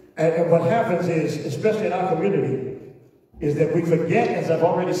 And what happens is, especially in our community, is that we forget, as I've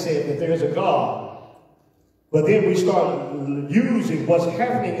already said, that there is a God. But then we start using what's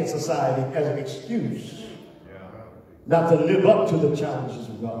happening in society as an excuse not to live up to the challenges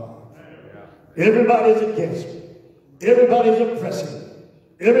of God. Everybody's against me. Everybody's oppressing me.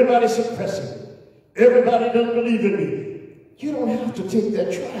 Everybody's suppressing me. Everybody doesn't believe in me. You don't have to take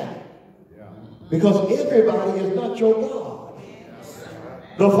that track. Because everybody is not your God.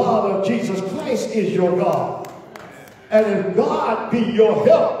 The Father of Jesus Christ is your God. And if God be your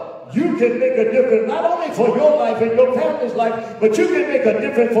help, you can make a difference not only for your life and your family's life, but you can make a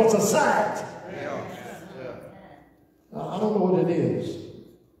difference for society. Now, I don't know what it is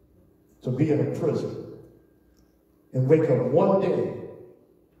to be in a prison and wake up one day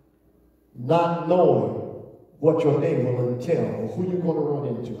not knowing what your day will entail or who you're going to run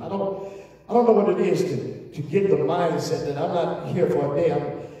into. I don't know what it is to get the mindset that I'm not here for a day,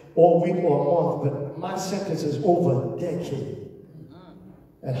 or a week or a month, but my sentence is over a decade.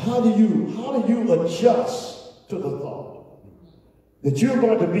 And how do you adjust to the thought that you're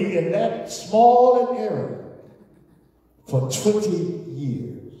going to be in that small an area for 20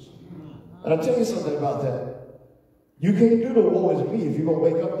 years? And I'll tell you something about that. You can't do the woe is me if you're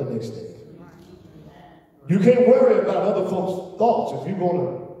going to wake up the next day. You can't worry about other folks' thoughts if you're going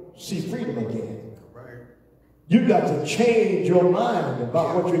to see freedom again. You've got to change your mind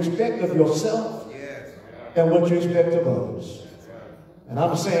about what you expect of yourself and what you expect of others. And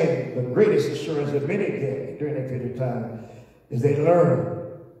I'm saying the greatest assurance that many get during that period of time is they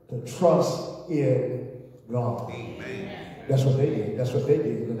learn to trust in God. That's what they did. That's what they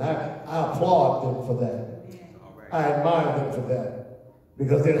did. And I applaud them for that. I admire them for that.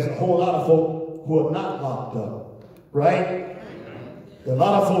 Because there's a whole lot of folk who are not locked up, right? There are a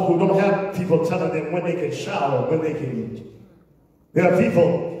lot of folk who don't have people telling them when they can shower, when they can eat. There are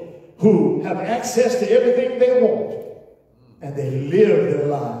people who have access to everything they want, and they live their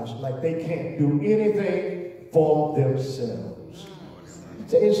lives like they can't do anything for themselves. I'll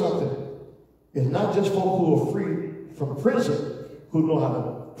tell you something. It's not just folk who are free from prison who know how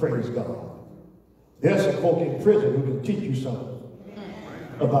to praise God. There's some folk in prison who can teach you something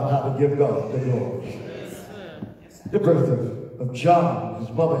about how to give God the glory. The birth of John, his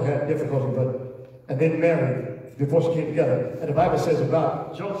mother had difficulty, and then Mary, before she came together. And the Bible says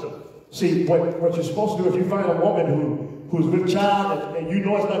about Joseph. See, what you're supposed to do if you find a woman who's with child and you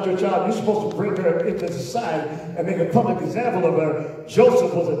know it's not your child, you're supposed to bring her into society and make a public example of her.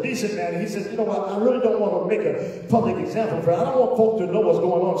 Joseph was a decent man, and he says, you know what, I really don't want to make a public example of her. I don't want folk to know what's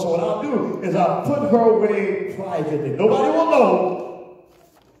going on. So what I'll do is I'll put her away privately. Nobody will know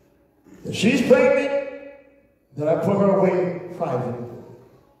that she's pregnant, that I put her away privately.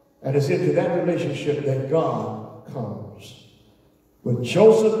 And it's into that relationship that God comes. With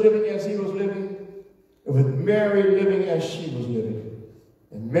Joseph living as he was living, and with Mary living as she was living.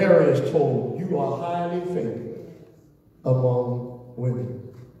 And Mary is told, you are highly favored among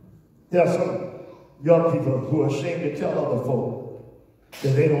women. There are some young people who are ashamed to tell other folk that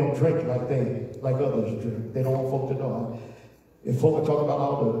they don't drink like others drink. They don't want folk to know. If folk are talking about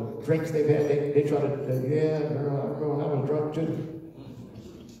all the drinks they've had, they try to, yeah, girl, I remember when I was drunk too.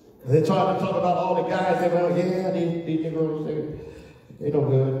 They try to talk about all the guys they went, yeah, these niggas, they no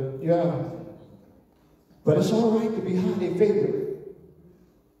good. Yeah. But it's all right to be highly favored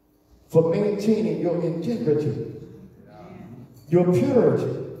for maintaining your integrity, your purity,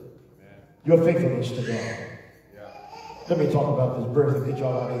 your faithfulness to God. Let me talk about this birth and get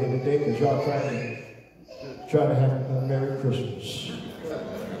y'all out of here today because y'all trying to have a Merry Christmas.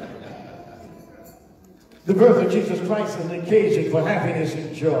 The birth of Jesus Christ is an occasion for happiness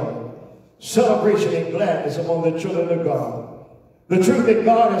and joy, celebration and gladness among the children of God. The truth that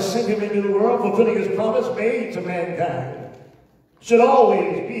God has sent him into the world, fulfilling his promise made to mankind, should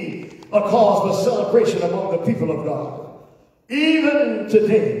always be a cause for celebration among the people of God. Even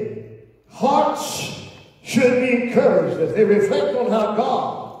today, hearts should be encouraged as they reflect on how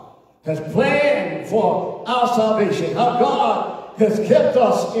God has planned for our salvation, how God has kept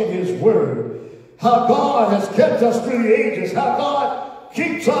us in his word, how God has kept us through the ages, how God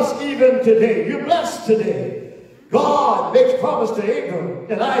keeps us even today. You're blessed today. God makes promise to Abraham,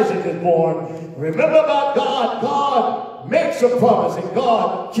 and Isaac is born. Remember about God. God makes a promise, and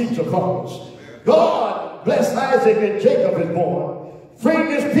God keeps a promise. God blessed Isaac, and Jacob is born.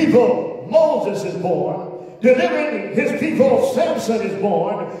 Freeing his people, Moses is born. Delivering his people, Samson is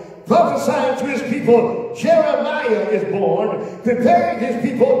born. Prophesying to his people, Jeremiah is born. Preparing his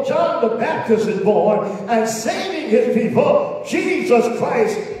people, John the Baptist is born. And saving his people, Jesus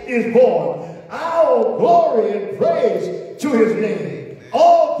Christ is born. All glory and praise to his name.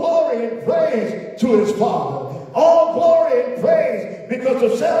 All glory and praise to his Father. All glory and praise because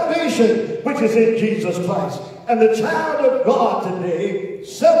of salvation which is in Jesus Christ. And the child of God today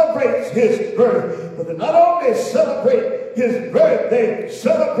celebrates his birth. But they not only celebrate his birth, they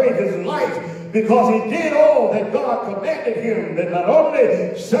celebrate his life because he did all that God commanded him. They not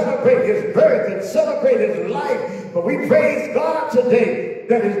only celebrate his birth and celebrate his life, but we praise God today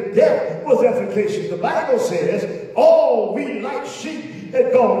that his death was efficacious. The Bible says, all we like sheep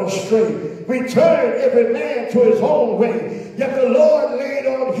had gone astray. We turned every man to his own way. Yet the Lord laid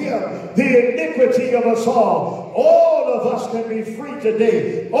on him the iniquity of us all. All of us can be free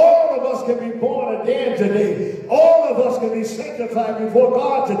today. All of us can be born again today. All of us can be sanctified before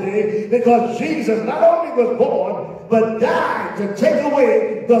God today because Jesus not only was born, but died to take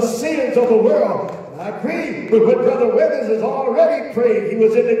away the sins of the world. I agree with what Brother Weathers has already prayed. He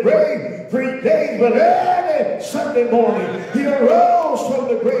was in the grave 3 days, but early Sunday morning, he arose from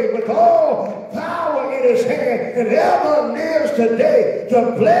the grave with all power in his hand and ever lives today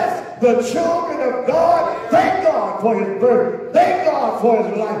to bless the children of God. Thank God for his birth. Thank God for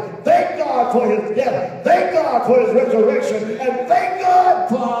his life. Thank God for his death. Thank God for his resurrection. And thank God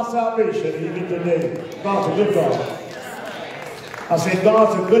for our salvation even today. God's a good God. I say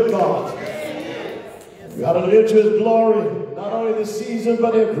God's a good God. You got to live to his glory, not only this season,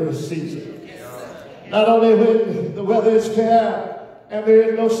 but every season. Not only when the weather is fair and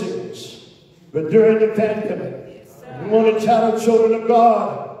there is no sickness, but during the pandemic. We want to challenge children of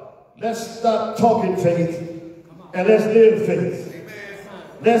God. Let's stop talking faith and let's live faith.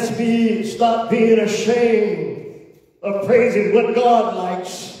 Let's stop being ashamed of praising what God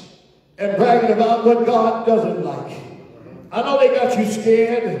likes and bragging about what God doesn't like. I know they got you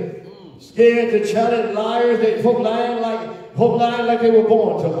scared to challenge liars. They folk lying like they were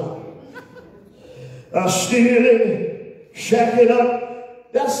born to lie. Stealing, shacking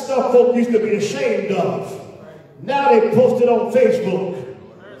up. That stuff folk used to be ashamed of. Now they post it on Facebook.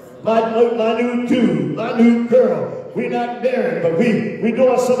 My new dude, my new girl. We're not married, but we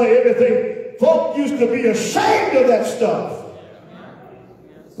doing some of everything. Folk used to be ashamed of that stuff.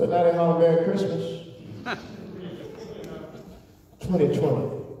 But now they want Merry Christmas.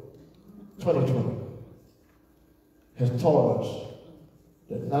 2020 has taught us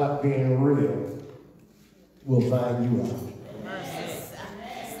that not being real will find you out.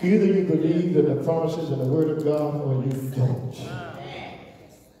 Either you believe in the promises and the word of God or you don't.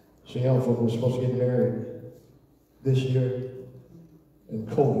 So young folk were supposed to get married this year and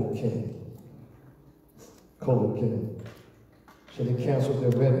COVID came. So they canceled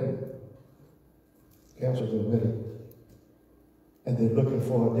their wedding. and they're looking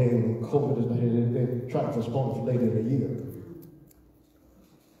for a day when COVID is not here. They're trying to postpone it for later in the year.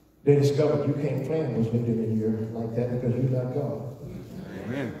 They discovered you can't plan what's later in the year like that because you're not God.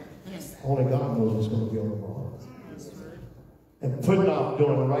 Amen. Only God knows what's going to be on tomorrow. And putting off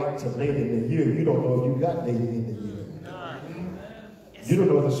doing right to later in the year, you don't know if you got later in the year. You don't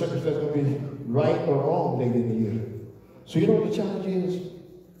know if the circumstance is going to be right or wrong later in the year. So you know what the challenge is?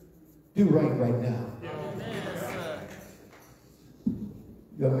 Do right now.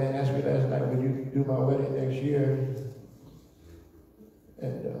 Young man asked me last night, will you do my wedding next year?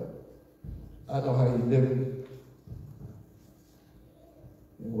 And I know how he's living.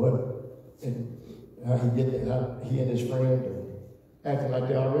 And how he did it, how he and his friend are acting like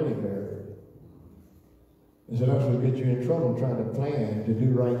they're already married. And so that's what gets you in trouble, trying to plan to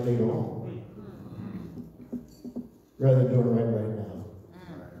do right later on. Rather than doing right now.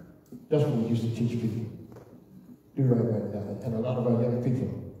 That's what we used to teach people. Do right now. And a lot of our young people,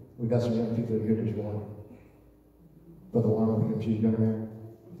 we got some young people here this morning. Brother Warren, we can see young man.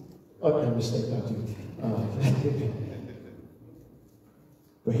 Oh, no mistake, not you.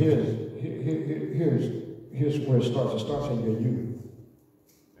 But here's where it starts. It starts in your youth.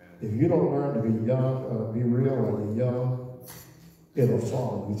 If you don't learn to be young, be real when you're young, it'll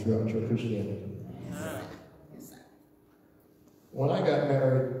follow you throughout your Christianity. When I got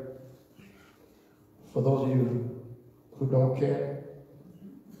married, for those of you who don't care,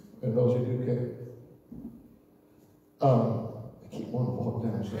 and those who do care, I keep wanting to walk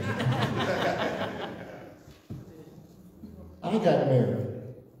down. So I got married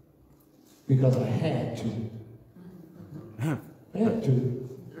because I had to. I had to.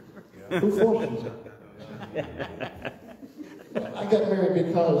 Who forced me? I got married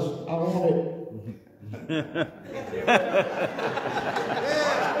because I wanted.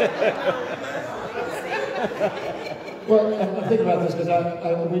 Well, I'm thinking about this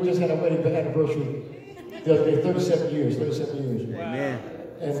because we just had a wedding anniversary the other day, 37 years. Amen.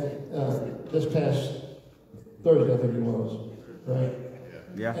 And this past Thursday, I think it was, right?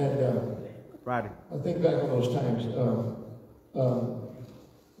 Yeah. And Friday. I think back on those times,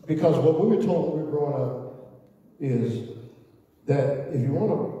 because what we were told when we were growing up is that if you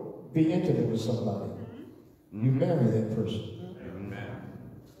want to be intimate with somebody, you marry that person. Amen.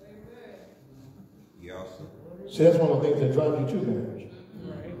 Yes. See, that's one of the things that drives you to marriage.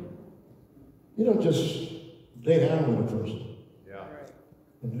 You don't just lay down with a person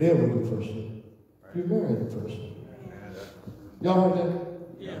and live with a person. You marry the person. Y'all heard that?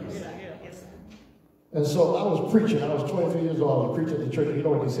 And so I was preaching. I was 23 years old. I was preaching at the church. You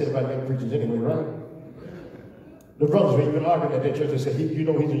know what they said about young preachers anyway, right? The brothers were even arguing at that church. They said, you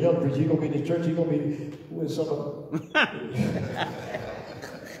know, he's a young preacher. He's going to be in the church. He's going to be with some of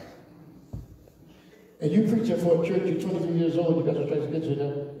And you preaching for a church. You're 23 years old. You got your strength to get you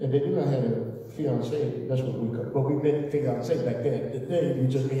there. And they knew I had a fiancé. That's what we called. But we meant fiancé back then. Today, we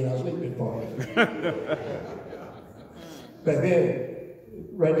just mean our sleeping partner. Back then,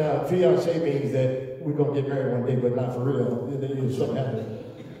 right now, fiancé means that we're going to get married one day, but not for real. If something happens.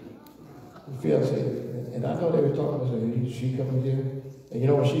 Fiancé. And I know they were talking to me, she coming here. And you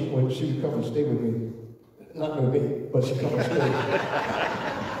know, when she would come and stay with me, not with me, but she come and stay.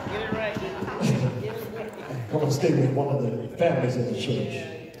 Get it right. Come and stay with one of the families at the church.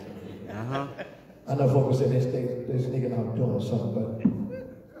 I know folks say this nigga out doing something, but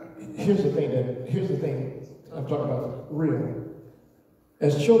here's the thing I'm talking about real.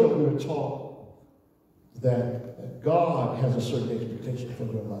 As children, we were taught that God has a certain expectation for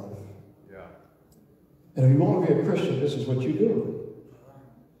your life. And if you want to be a Christian, this is what you do.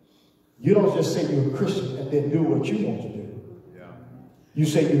 You don't just say you're a Christian and then do what you want to do. You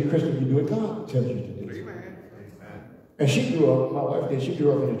say you're a Christian, you do what God tells you to do. And she grew up, my wife did, she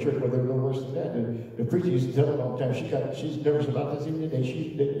grew up in a church where they were no worse than that. The preacher used to tell her all the time, she's nervous about this even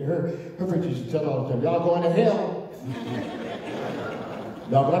today. Her preacher used to tell her all the time, y'all going to hell.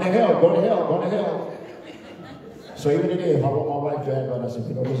 Y'all going to hell, go to hell, go to hell. So even today, if I want my wife to act right, I say,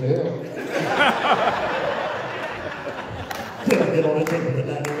 you know, go to hell. Get on the table for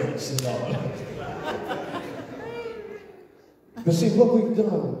 90 minutes and all. But see, what we've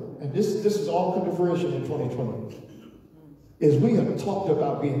done, and this is all come to fruition in 2020, is we have talked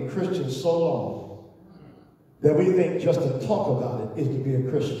about being Christians so long that we think just to talk about it is to be a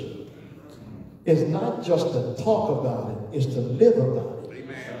Christian. It's not just to talk about it, it's to live about it.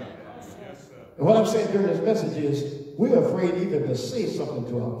 And what I'm saying during this message is, we're afraid even to say something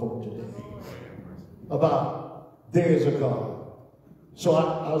to our folk today about there is a God. So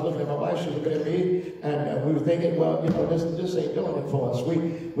I was looking at my wife, she was looking at me, and we were thinking, well, you know, this ain't doing it for us. We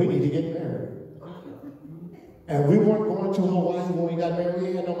need to get married. And we weren't going to Hawaii when we got married.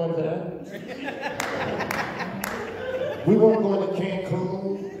 We had no money for that. We weren't going to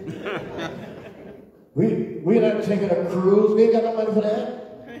Cancun. We're not taking a cruise. We ain't got no money for that.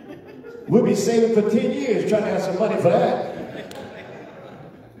 We'll be saving for 10 years trying to have some money for that.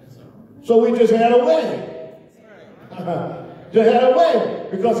 So we just had a wedding. Just had a wedding.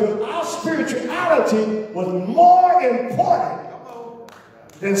 Because our spirituality was more important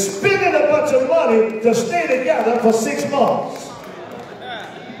than spending a bunch of money to stay together for 6 months.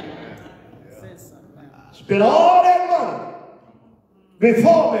 Spend all that money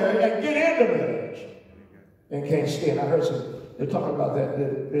before marriage and get into marriage and can't stay. And I heard they're talking about that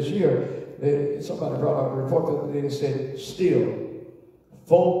this year. Somebody brought out a report that they said, still,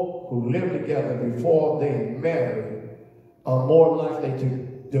 folk who live together before they marry are more likely to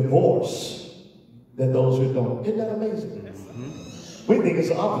divorce than those who don't. Isn't that amazing? We think it's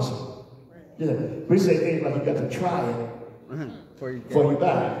the opposite. Yeah. We say things like you got to try it before you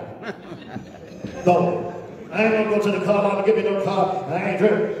buy it. No, I ain't gonna go to the car lot and give me no car. I ain't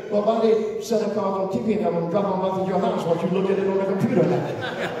driving. Well, why they sell the cars on TV and I'm gonna drop them off at your house once you look at it on the computer now?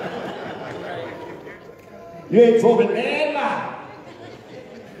 You ain't drove it and lie.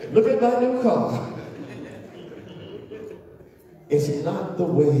 Look at my new car. It's not the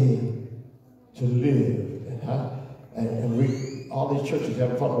way to live. And all these churches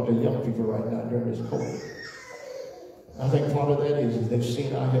have fun with their young people right now during this COVID. I think part of that is they've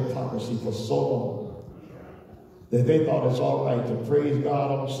seen our hypocrisy for so long that they thought it's all right to praise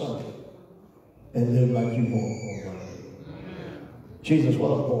God on Sunday and live like you want on Monday. Jesus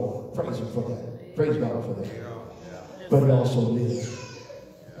was born. Praise Him for that. Praise God for that. But He also lived.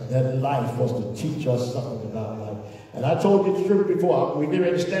 And that life was to teach us something about life. And I told you the truth before. We get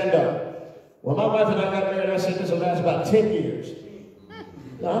ready to stand up. When my wife and I got married, I said this will last about 10 years.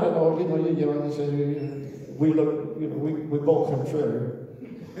 Now, I don't know, you're young. I said, we look, we both contrary.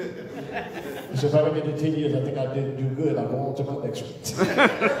 I said, if I don't get to 10 years, I think I didn't do good. I'll go on to my next one.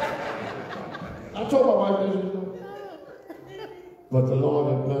 I told my wife this, but the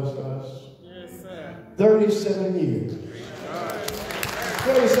Lord had blessed us. Yes, sir. 37 years.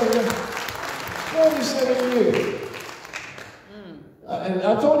 37 years. And I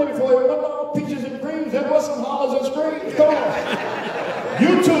told you before, remember all peaches and creams? There was some hollers and screams. Come on.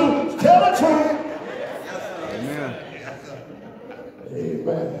 You two, tell the truth. Amen.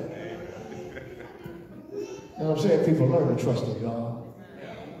 Amen. And I'm saying people learn to trust in God.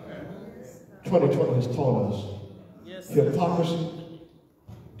 2020 has taught us hypocrisy,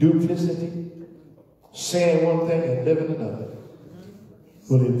 duplicity, saying one thing and living another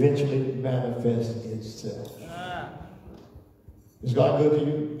will eventually manifest itself. Is God good to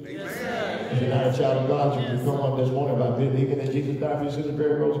you? Yes, sir. If you're not a child of God, you can come on this morning by believing that Jesus died for your sins and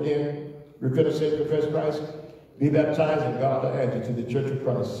buried, rose again, repent of sin, confess Christ, be baptized, and God will add you to the Church of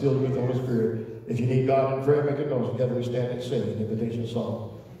Christ, sealed with the Holy Spirit. If you need God in prayer, make it known. Together we stand and sing an invitation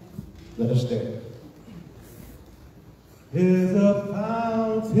song. Let us stand. There's a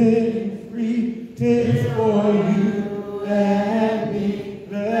fountain free, tis for you and me.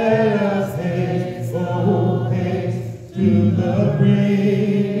 Let us haste, oh haste, to the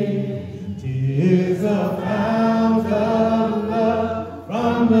brink. 'Tis a fount of love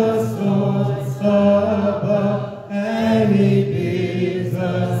from the source above, and He bids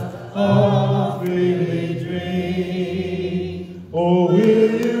us all freely drink. Oh, will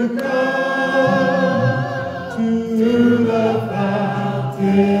you come to the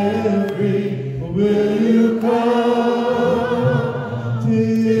fountain free? Will you come?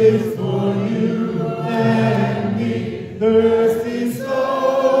 'Tis for you and me. Thirsty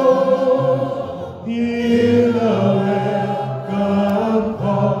soul, hear the welcome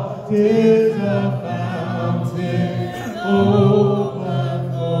call. 'Tis a fountain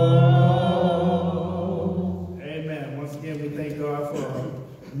open for all. Amen. Once again, we thank God for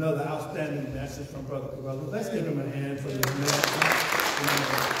another outstanding message from Brother Carruthers. Let's give him a hand for this message.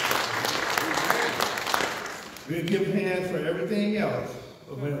 We'll give hands for everything else,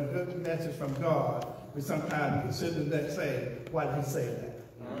 but when a good message from God, we sometimes consider that say, why did He say that?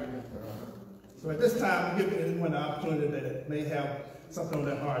 So at this time, we give anyone an opportunity that may have something on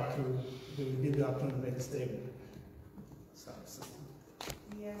their heart to give the opportunity to make a statement.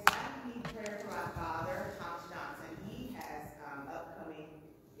 Yes, I need prayer for my father, Thomas Johnson. He has upcoming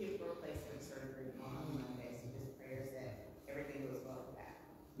hip replacement surgery on Monday, so just prayers that everything goes well with that.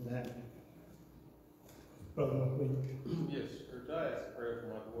 Amen. Brother McQueen. Yes, I asked prayer for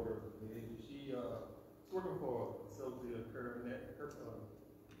my daughter. She's working for a facility, a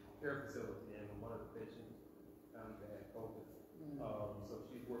care facility, and one of the patients found that COVID. So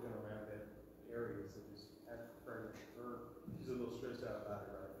she's working around that area, so just ask for a little stressed out about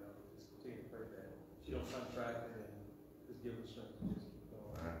it right now. Just continue to pray that she don't contract it and just give her strength to just keep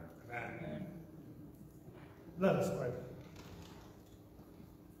going. Let us pray.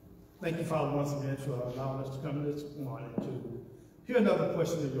 Thank you, Father, once again for allowing us to come this morning to hear another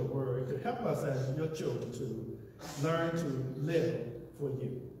portion of your word, to help us as your children to learn to live for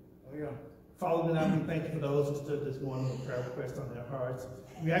you. Oh, yeah. Father, now we thank you for those who stood this morning with prayer requests on their hearts.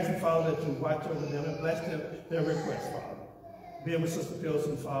 We ask you, Father, that you watch over them and bless their requests, Father. Being with Sister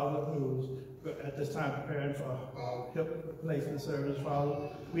Pilson, Father, who's at this time preparing for hip replacement service, Father.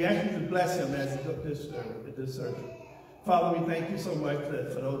 We ask you to bless him as he took this surgery. Father, we thank you so much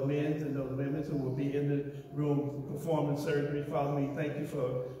for those men and those women who will be in the room performing surgery. Father, we thank you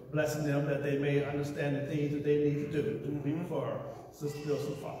for blessing them that they may understand the things that they need to do to be before Sister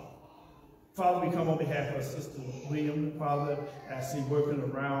Pilson, Father. Father, we come on behalf of Sister William, Father, as she's working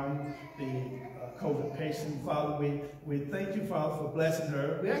around the COVID patient. Father, we thank you, Father, for blessing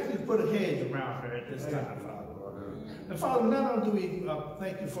her. We actually put a hedge around her at this time, Father. And Father, not only do we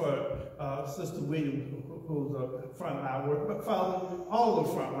thank you for Sister William, who's a frontline worker, but Father, all the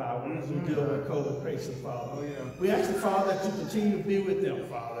frontline workers who deal with COVID patients, Father. Oh, yeah. We ask you, Father, that you continue to be with them,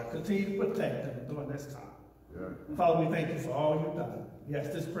 Father. Continue to protect them during this time. Yeah. Father, we thank you for all you've done. We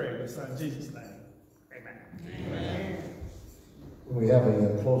ask this prayer in your Son, Jesus' name. Amen. Amen. We have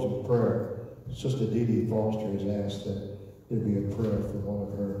a closing prayer. Sister Dee Dee Foster has asked that there be a prayer for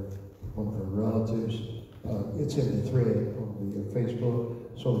one of her relatives. It's in the thread on the Facebook.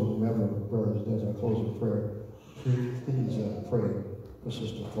 So whoever brothers does our closing prayer, please pray for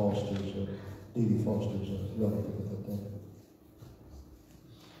Sister Foster's, Dee Dee Foster's relative at that time.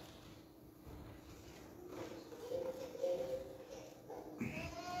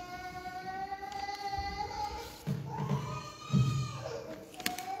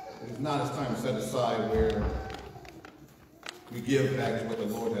 It is not a time set aside where we give back to what the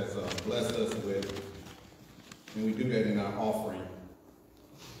Lord has blessed us with, and we do that in our offering.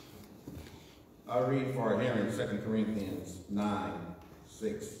 I'll read for our hearing 2 Corinthians 9,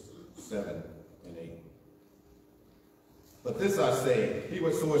 6, 7, and 8. But this I say, he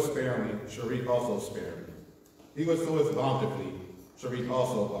which soweth sparingly shall reap also sparingly. He which soweth bountifully shall reap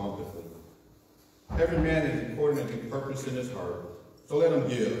also bountifully. Every man is according to the purpose in his heart. So let him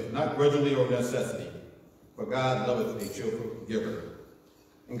give, not grudgingly or necessity, for God loveth a cheerful giver.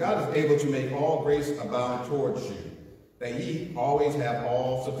 And God is able to make all grace abound towards you, that ye always have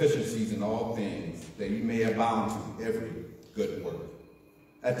all sufficiencies in all things, that ye may abound to every good work.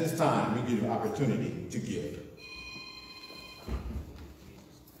 At this time, we give you opportunity to give.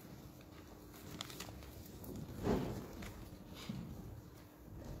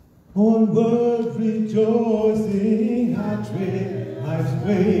 Onward rejoicing, I tread life's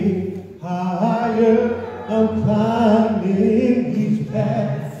way higher. I'm climbing each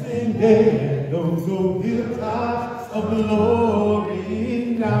passing day, and those hilltops of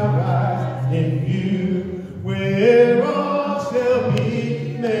glory now rise in view, where all shall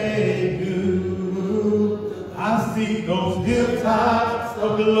be made new. I see those hilltops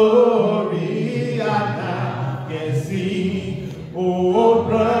of glory, I now can see. Oh,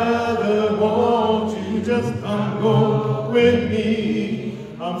 brother, won't you just come go with me?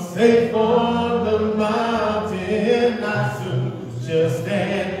 I'm safe on the mountain, I soon shall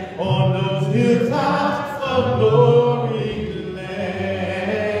stand on those hilltops of glory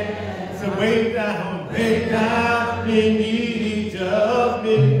land. So way down in Egypt,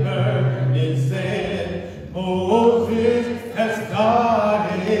 in burning sand, Moses has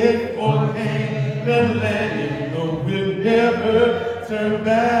started for Canaan land. No, we'll never turn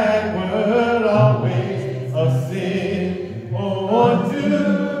backward, always ascend on to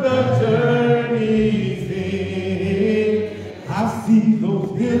the journey's end. I see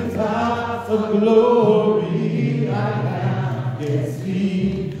those hilltops of glory I now can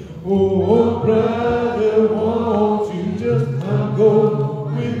see. Oh, brother, won't you just come go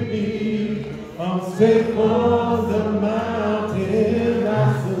with me? I'm safe on the mountain, I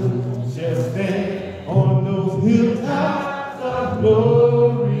soon shall stand on those hilltops of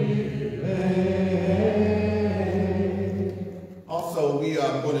glory land. Also, we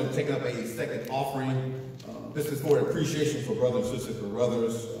are going to take up a second offering. This is for appreciation for brothers and sisters, for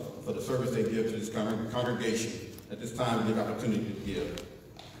brothers, for the service they give to this congregation. At this time, we give opportunity to give.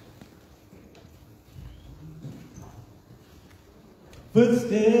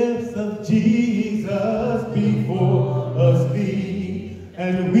 Footsteps of Jesus before us lead,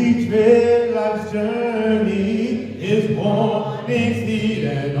 and we tread life's journey, his warning steed,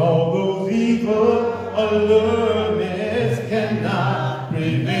 and all those evil allurements cannot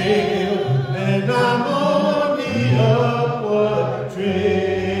prevail. And I'm on the upward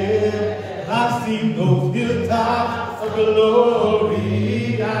see those hilltops of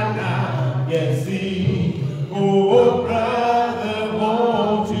glory I now can see. Oh, brother,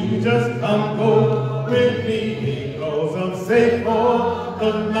 won't you just come go with me? Because I'm safe on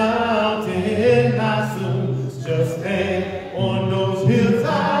the mountain, I soon just stand on those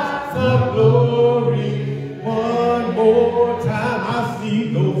hilltops of glory. One more time, I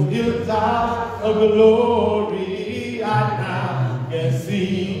see those hilltops of glory I now can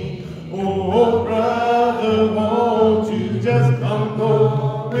see. Oh, brother, won't you just come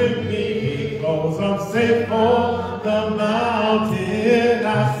go with me? Because I'm safe on the mountain,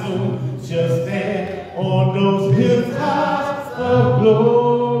 I soon just stand on those hilltops of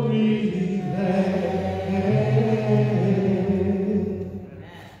glory land.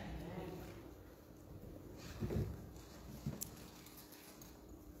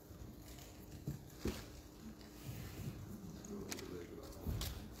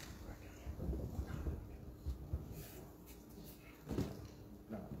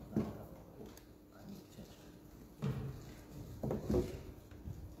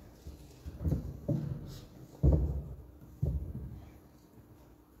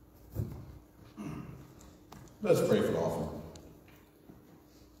 Let's pray for the offering.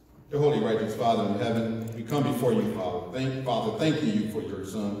 Dear holy, righteous Father in heaven, we come before you, Father. Thank you for your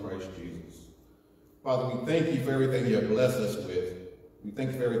Son, Christ Jesus. Father, we thank you for everything you have blessed us with. We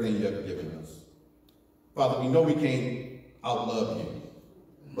thank you for everything you have given us. Father, we know we can't outlove you,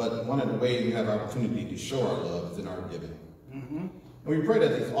 but one of the ways we have opportunity to show our love is in our giving. And we pray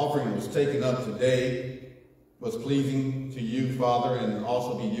that this offering was taken up today was pleasing to you, Father, and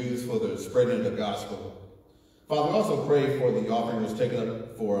also be used for the spreading of the gospel. Father, we also pray for the offering that was taken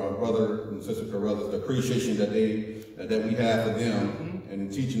up for our brother and sister Carruthers, the appreciation that we have for them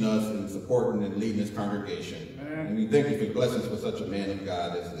and teaching us and supporting and leading this congregation. And we thank you for blessings for such a man of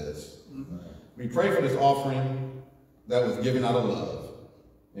God as this. We pray for this offering that was given out of love.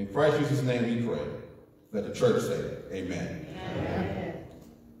 In Christ Jesus' name we pray. Let the church say, amen. Amen.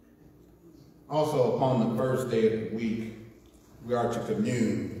 Also, upon the first day of the week, we are to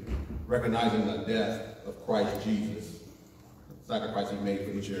commune, recognizing the death of Christ Jesus, the sacrifice he made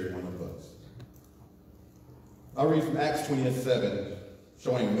for each and every one of us. I'll read from Acts 20:7,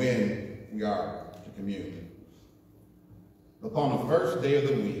 showing when we are to commune. Upon the first day of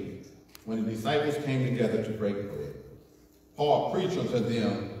the week, when the disciples came together to break bread, Paul preached unto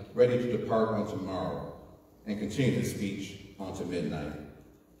them, ready to depart on tomorrow, and continued his speech unto midnight.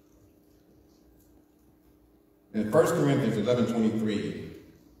 In 1 Corinthians 11:23,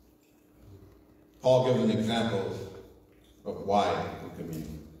 Paul gives an example of why we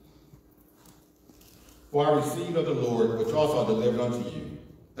commune. For I received of the Lord, which also I delivered unto you,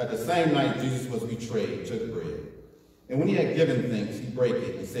 that the same night Jesus was betrayed, took bread. And when he had given thanks, he brake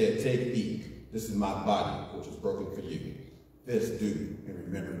it and said, Take, eat. This is my body, which is broken for you. This do in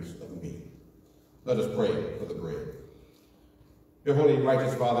remembrance of me. Let us pray for the bread. Dear holy,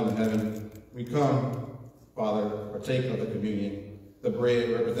 righteous Father in heaven, we come, Father, partake of the communion. The bread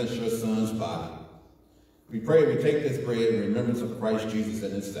represents your Son's body. We pray we take this bread in remembrance of Christ Jesus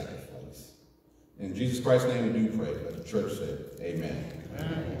and his sacrifice. In Jesus Christ's name we do pray. Let the church say, amen.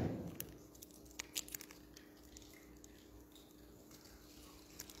 Amen.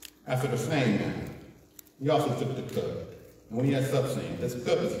 After the same manner, he also took the cup. And when he had supped, saying, This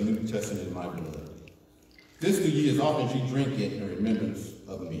cup is the New Testament in my blood. This do ye as often as ye drink it in remembrance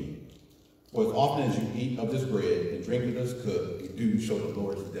of me. For as often as you eat of this bread and drink of this cup, you do show the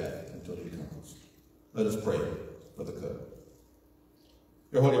Lord's death until he comes. Let us pray for the cup.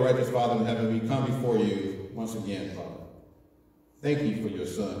 Your holy, righteous Father in heaven, we come before you once again, Father. Thank you for your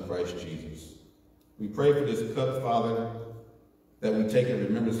Son, Christ Jesus. We pray for this cup, Father, that we take in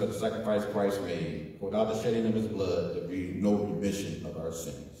remembrance of the sacrifice Christ made. For without the shedding of his blood, there be no remission of our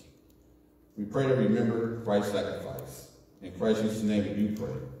sins. We pray to remember Christ's sacrifice. In Christ Jesus' name we do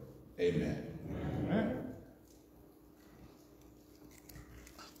pray. Amen. Amen.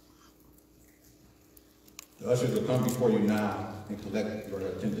 The ushers will come before you now and collect your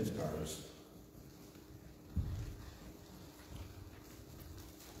attendance cards.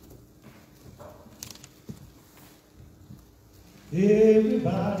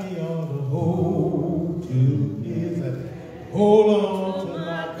 Everybody ought to hold to his hand. Hold on to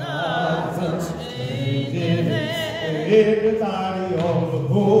my God's unchanging hand. Everybody ought to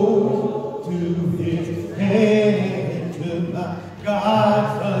hold to his hand. To my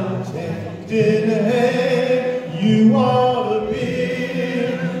God's unchanging hand. You ought to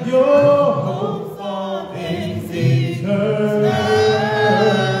build your hope on things eternal.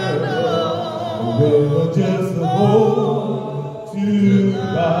 Well, just hold to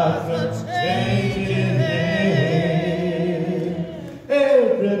God's unchanging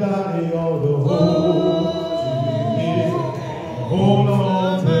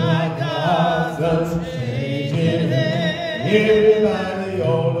Somebody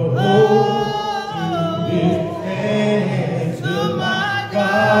ought to hold to his hand till my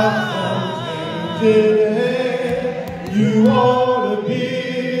God comes in. You ought to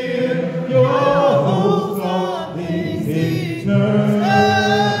build your hopes on things eternal.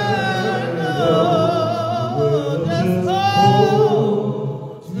 Just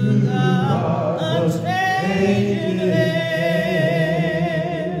hold to God's unchanging hand.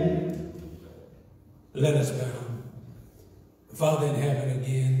 Let us bow. Father in heaven,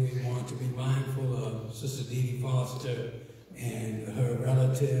 again, we want to be mindful of Sister Dee Dee Foster and her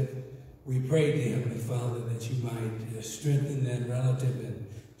relative. We pray, dear Heavenly Father, that you might strengthen that relative and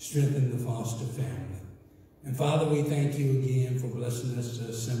strengthen the Foster family. And Father, we thank you again for blessing us to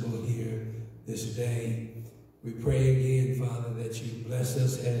assemble here this day. We pray again, Father, that you bless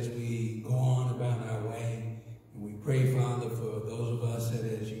us as we go on about our way. And we pray, Father, for those of us that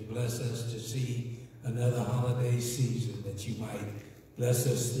as you bless us to see another holiday season, that you might bless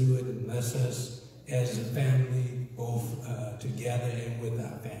us through it and bless us as a family, both together and with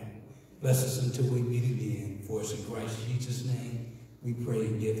our family. Bless us until we meet again. For us in Christ Jesus' name, we pray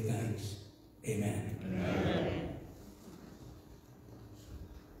and give thanks. Amen. Amen.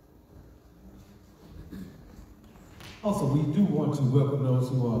 Also, we do want to welcome those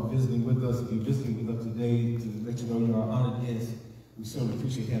who are visiting with us. If you're visiting with us today, to let you know you're our honored guests. We certainly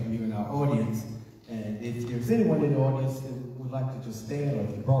appreciate having you in our audience. And if there's anyone in the audience that would like to just stand, or if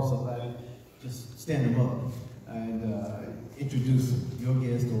you brought somebody, just stand them up and introduce your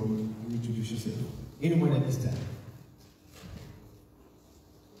guest or introduce yourself. Anyone at this time?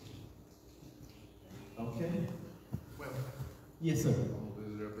 Okay. Well, yes, sir. I'm a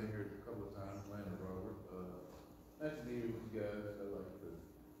visitor. I've been here a couple of times. My name is Robert. Nice to be here with you guys. I like the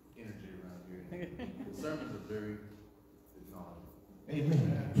energy around here. The sermons are very acknowledged.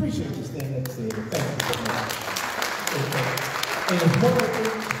 Amen. Appreciate you standing up and saying it. Thank you so much. And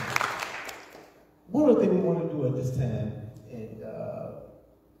one other thing we want to do at this time, and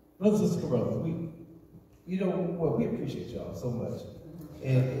brothers and sisters, we appreciate y'all so much.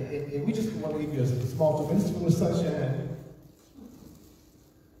 And we just want to give you a small token. This is from the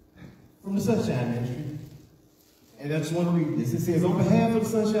Sunshine Ministry. And I just want to read this. It says, on behalf of the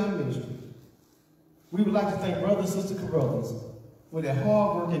Sunshine Ministry, we would like to thank Brothers and Sister Carruthers for their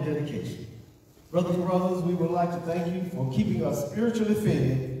hard work and dedication. Brothers and brothers, we would like to thank you for keeping us spiritually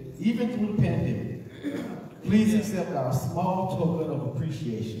fed, even through the pandemic. Please accept our small token of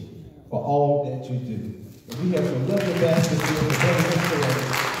appreciation for all that you do. And we have some lovely baskets here for brothers and sisters.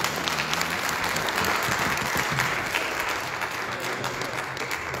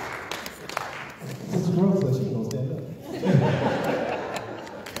 Sister Rosa, she gonna stand up.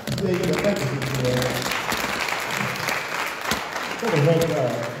 There you go. Thank you, Sister.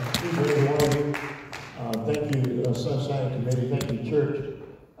 Thank you, Sunshine Committee. Thank you, Church.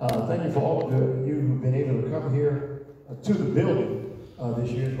 Thank you for all of you who've been able to come here to the building this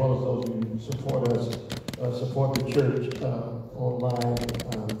year, as well as those who support us, support the church online,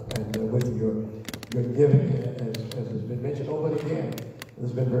 and with your giving, as has been mentioned over again. This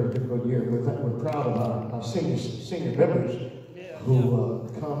has been a very difficult year. We're proud of our senior members who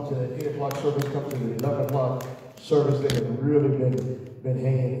come to the 8 o'clock service, come to the 11 o'clock service. They have really been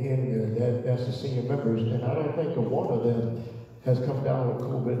hanging in there. That's the senior members. And I don't think one of them has come down with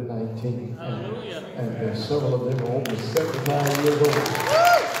COVID-19. And several of them are over 75 years old.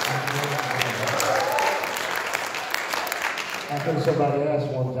 I think somebody asked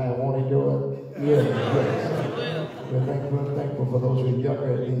one time, won't he do it? Yeah. We're thankful for those who are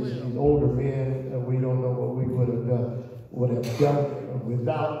younger, these older men. We don't know what we would have done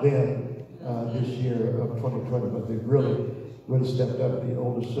without them this year of 2020, but they really stepped up, the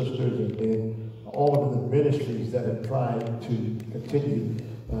older sisters and then all of the ministries that have tried to continue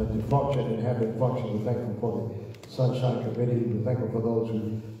to function and have them function. We're thankful for the Sunshine Committee. We're thankful for those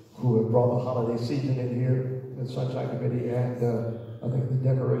who have brought the holiday season in here, the Sunshine Committee, and I think the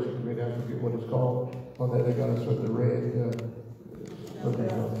Decoration Committee, I forget what it's called. On that, they got us with the red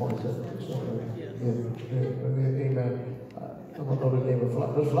points. Amen. I don't know the name of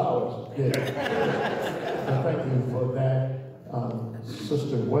flowers. Those flowers. Yeah. So thank you for that.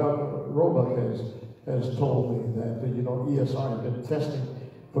 Sister Roebuck has told me that, ESR has been testing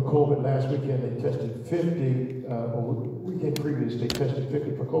for COVID. Last weekend they tested 50, weekend previous they tested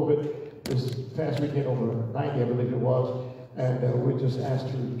 50 for COVID. This past weekend over 90, I believe it was. And we just asked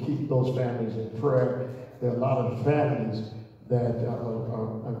to keep those families in prayer. There are a lot of families that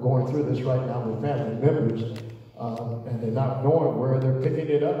are going through this right now with family members, and they're not knowing where they're picking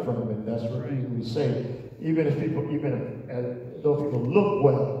it up from. And that's what we say. Even if those people look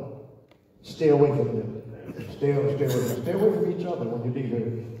well, stay away from them. Stay away from each other when you need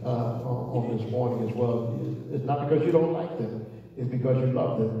on this morning as well. It's not because you don't like them. It's because you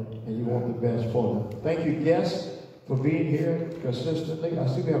love them and you want the best for them. Thank you, guests, for being here consistently. I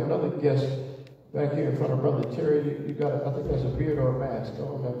see we have another guest back here in front of Brother Terry. You got, I think that's a beard or a mask.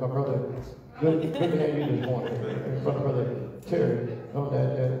 Oh, my brother, good to have you this morning. In front of Brother Terry.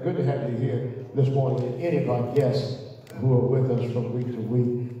 Good to have you here this morning. And any of our guests who are with us from week to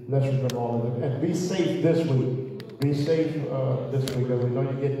week, let's remember all of them. And be safe this week. Be safe this week. We know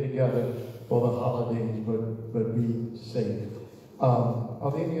you're getting together for the holidays, but be safe.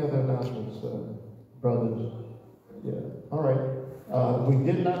 Are there any other announcements, brothers? Yeah. All right. We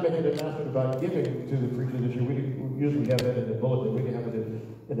did not make an announcement about giving to the preacher this year. We usually have that in the bulletin. We didn't have it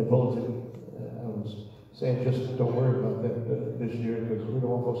in the bulletin. I was saying just don't worry about that this year because we don't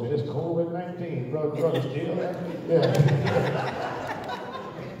want folks saying it's COVID-19. Brother, still. Yeah.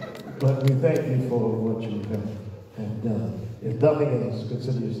 But we thank you for what you've done. And if nothing else,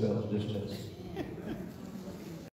 consider yourselves dismissed.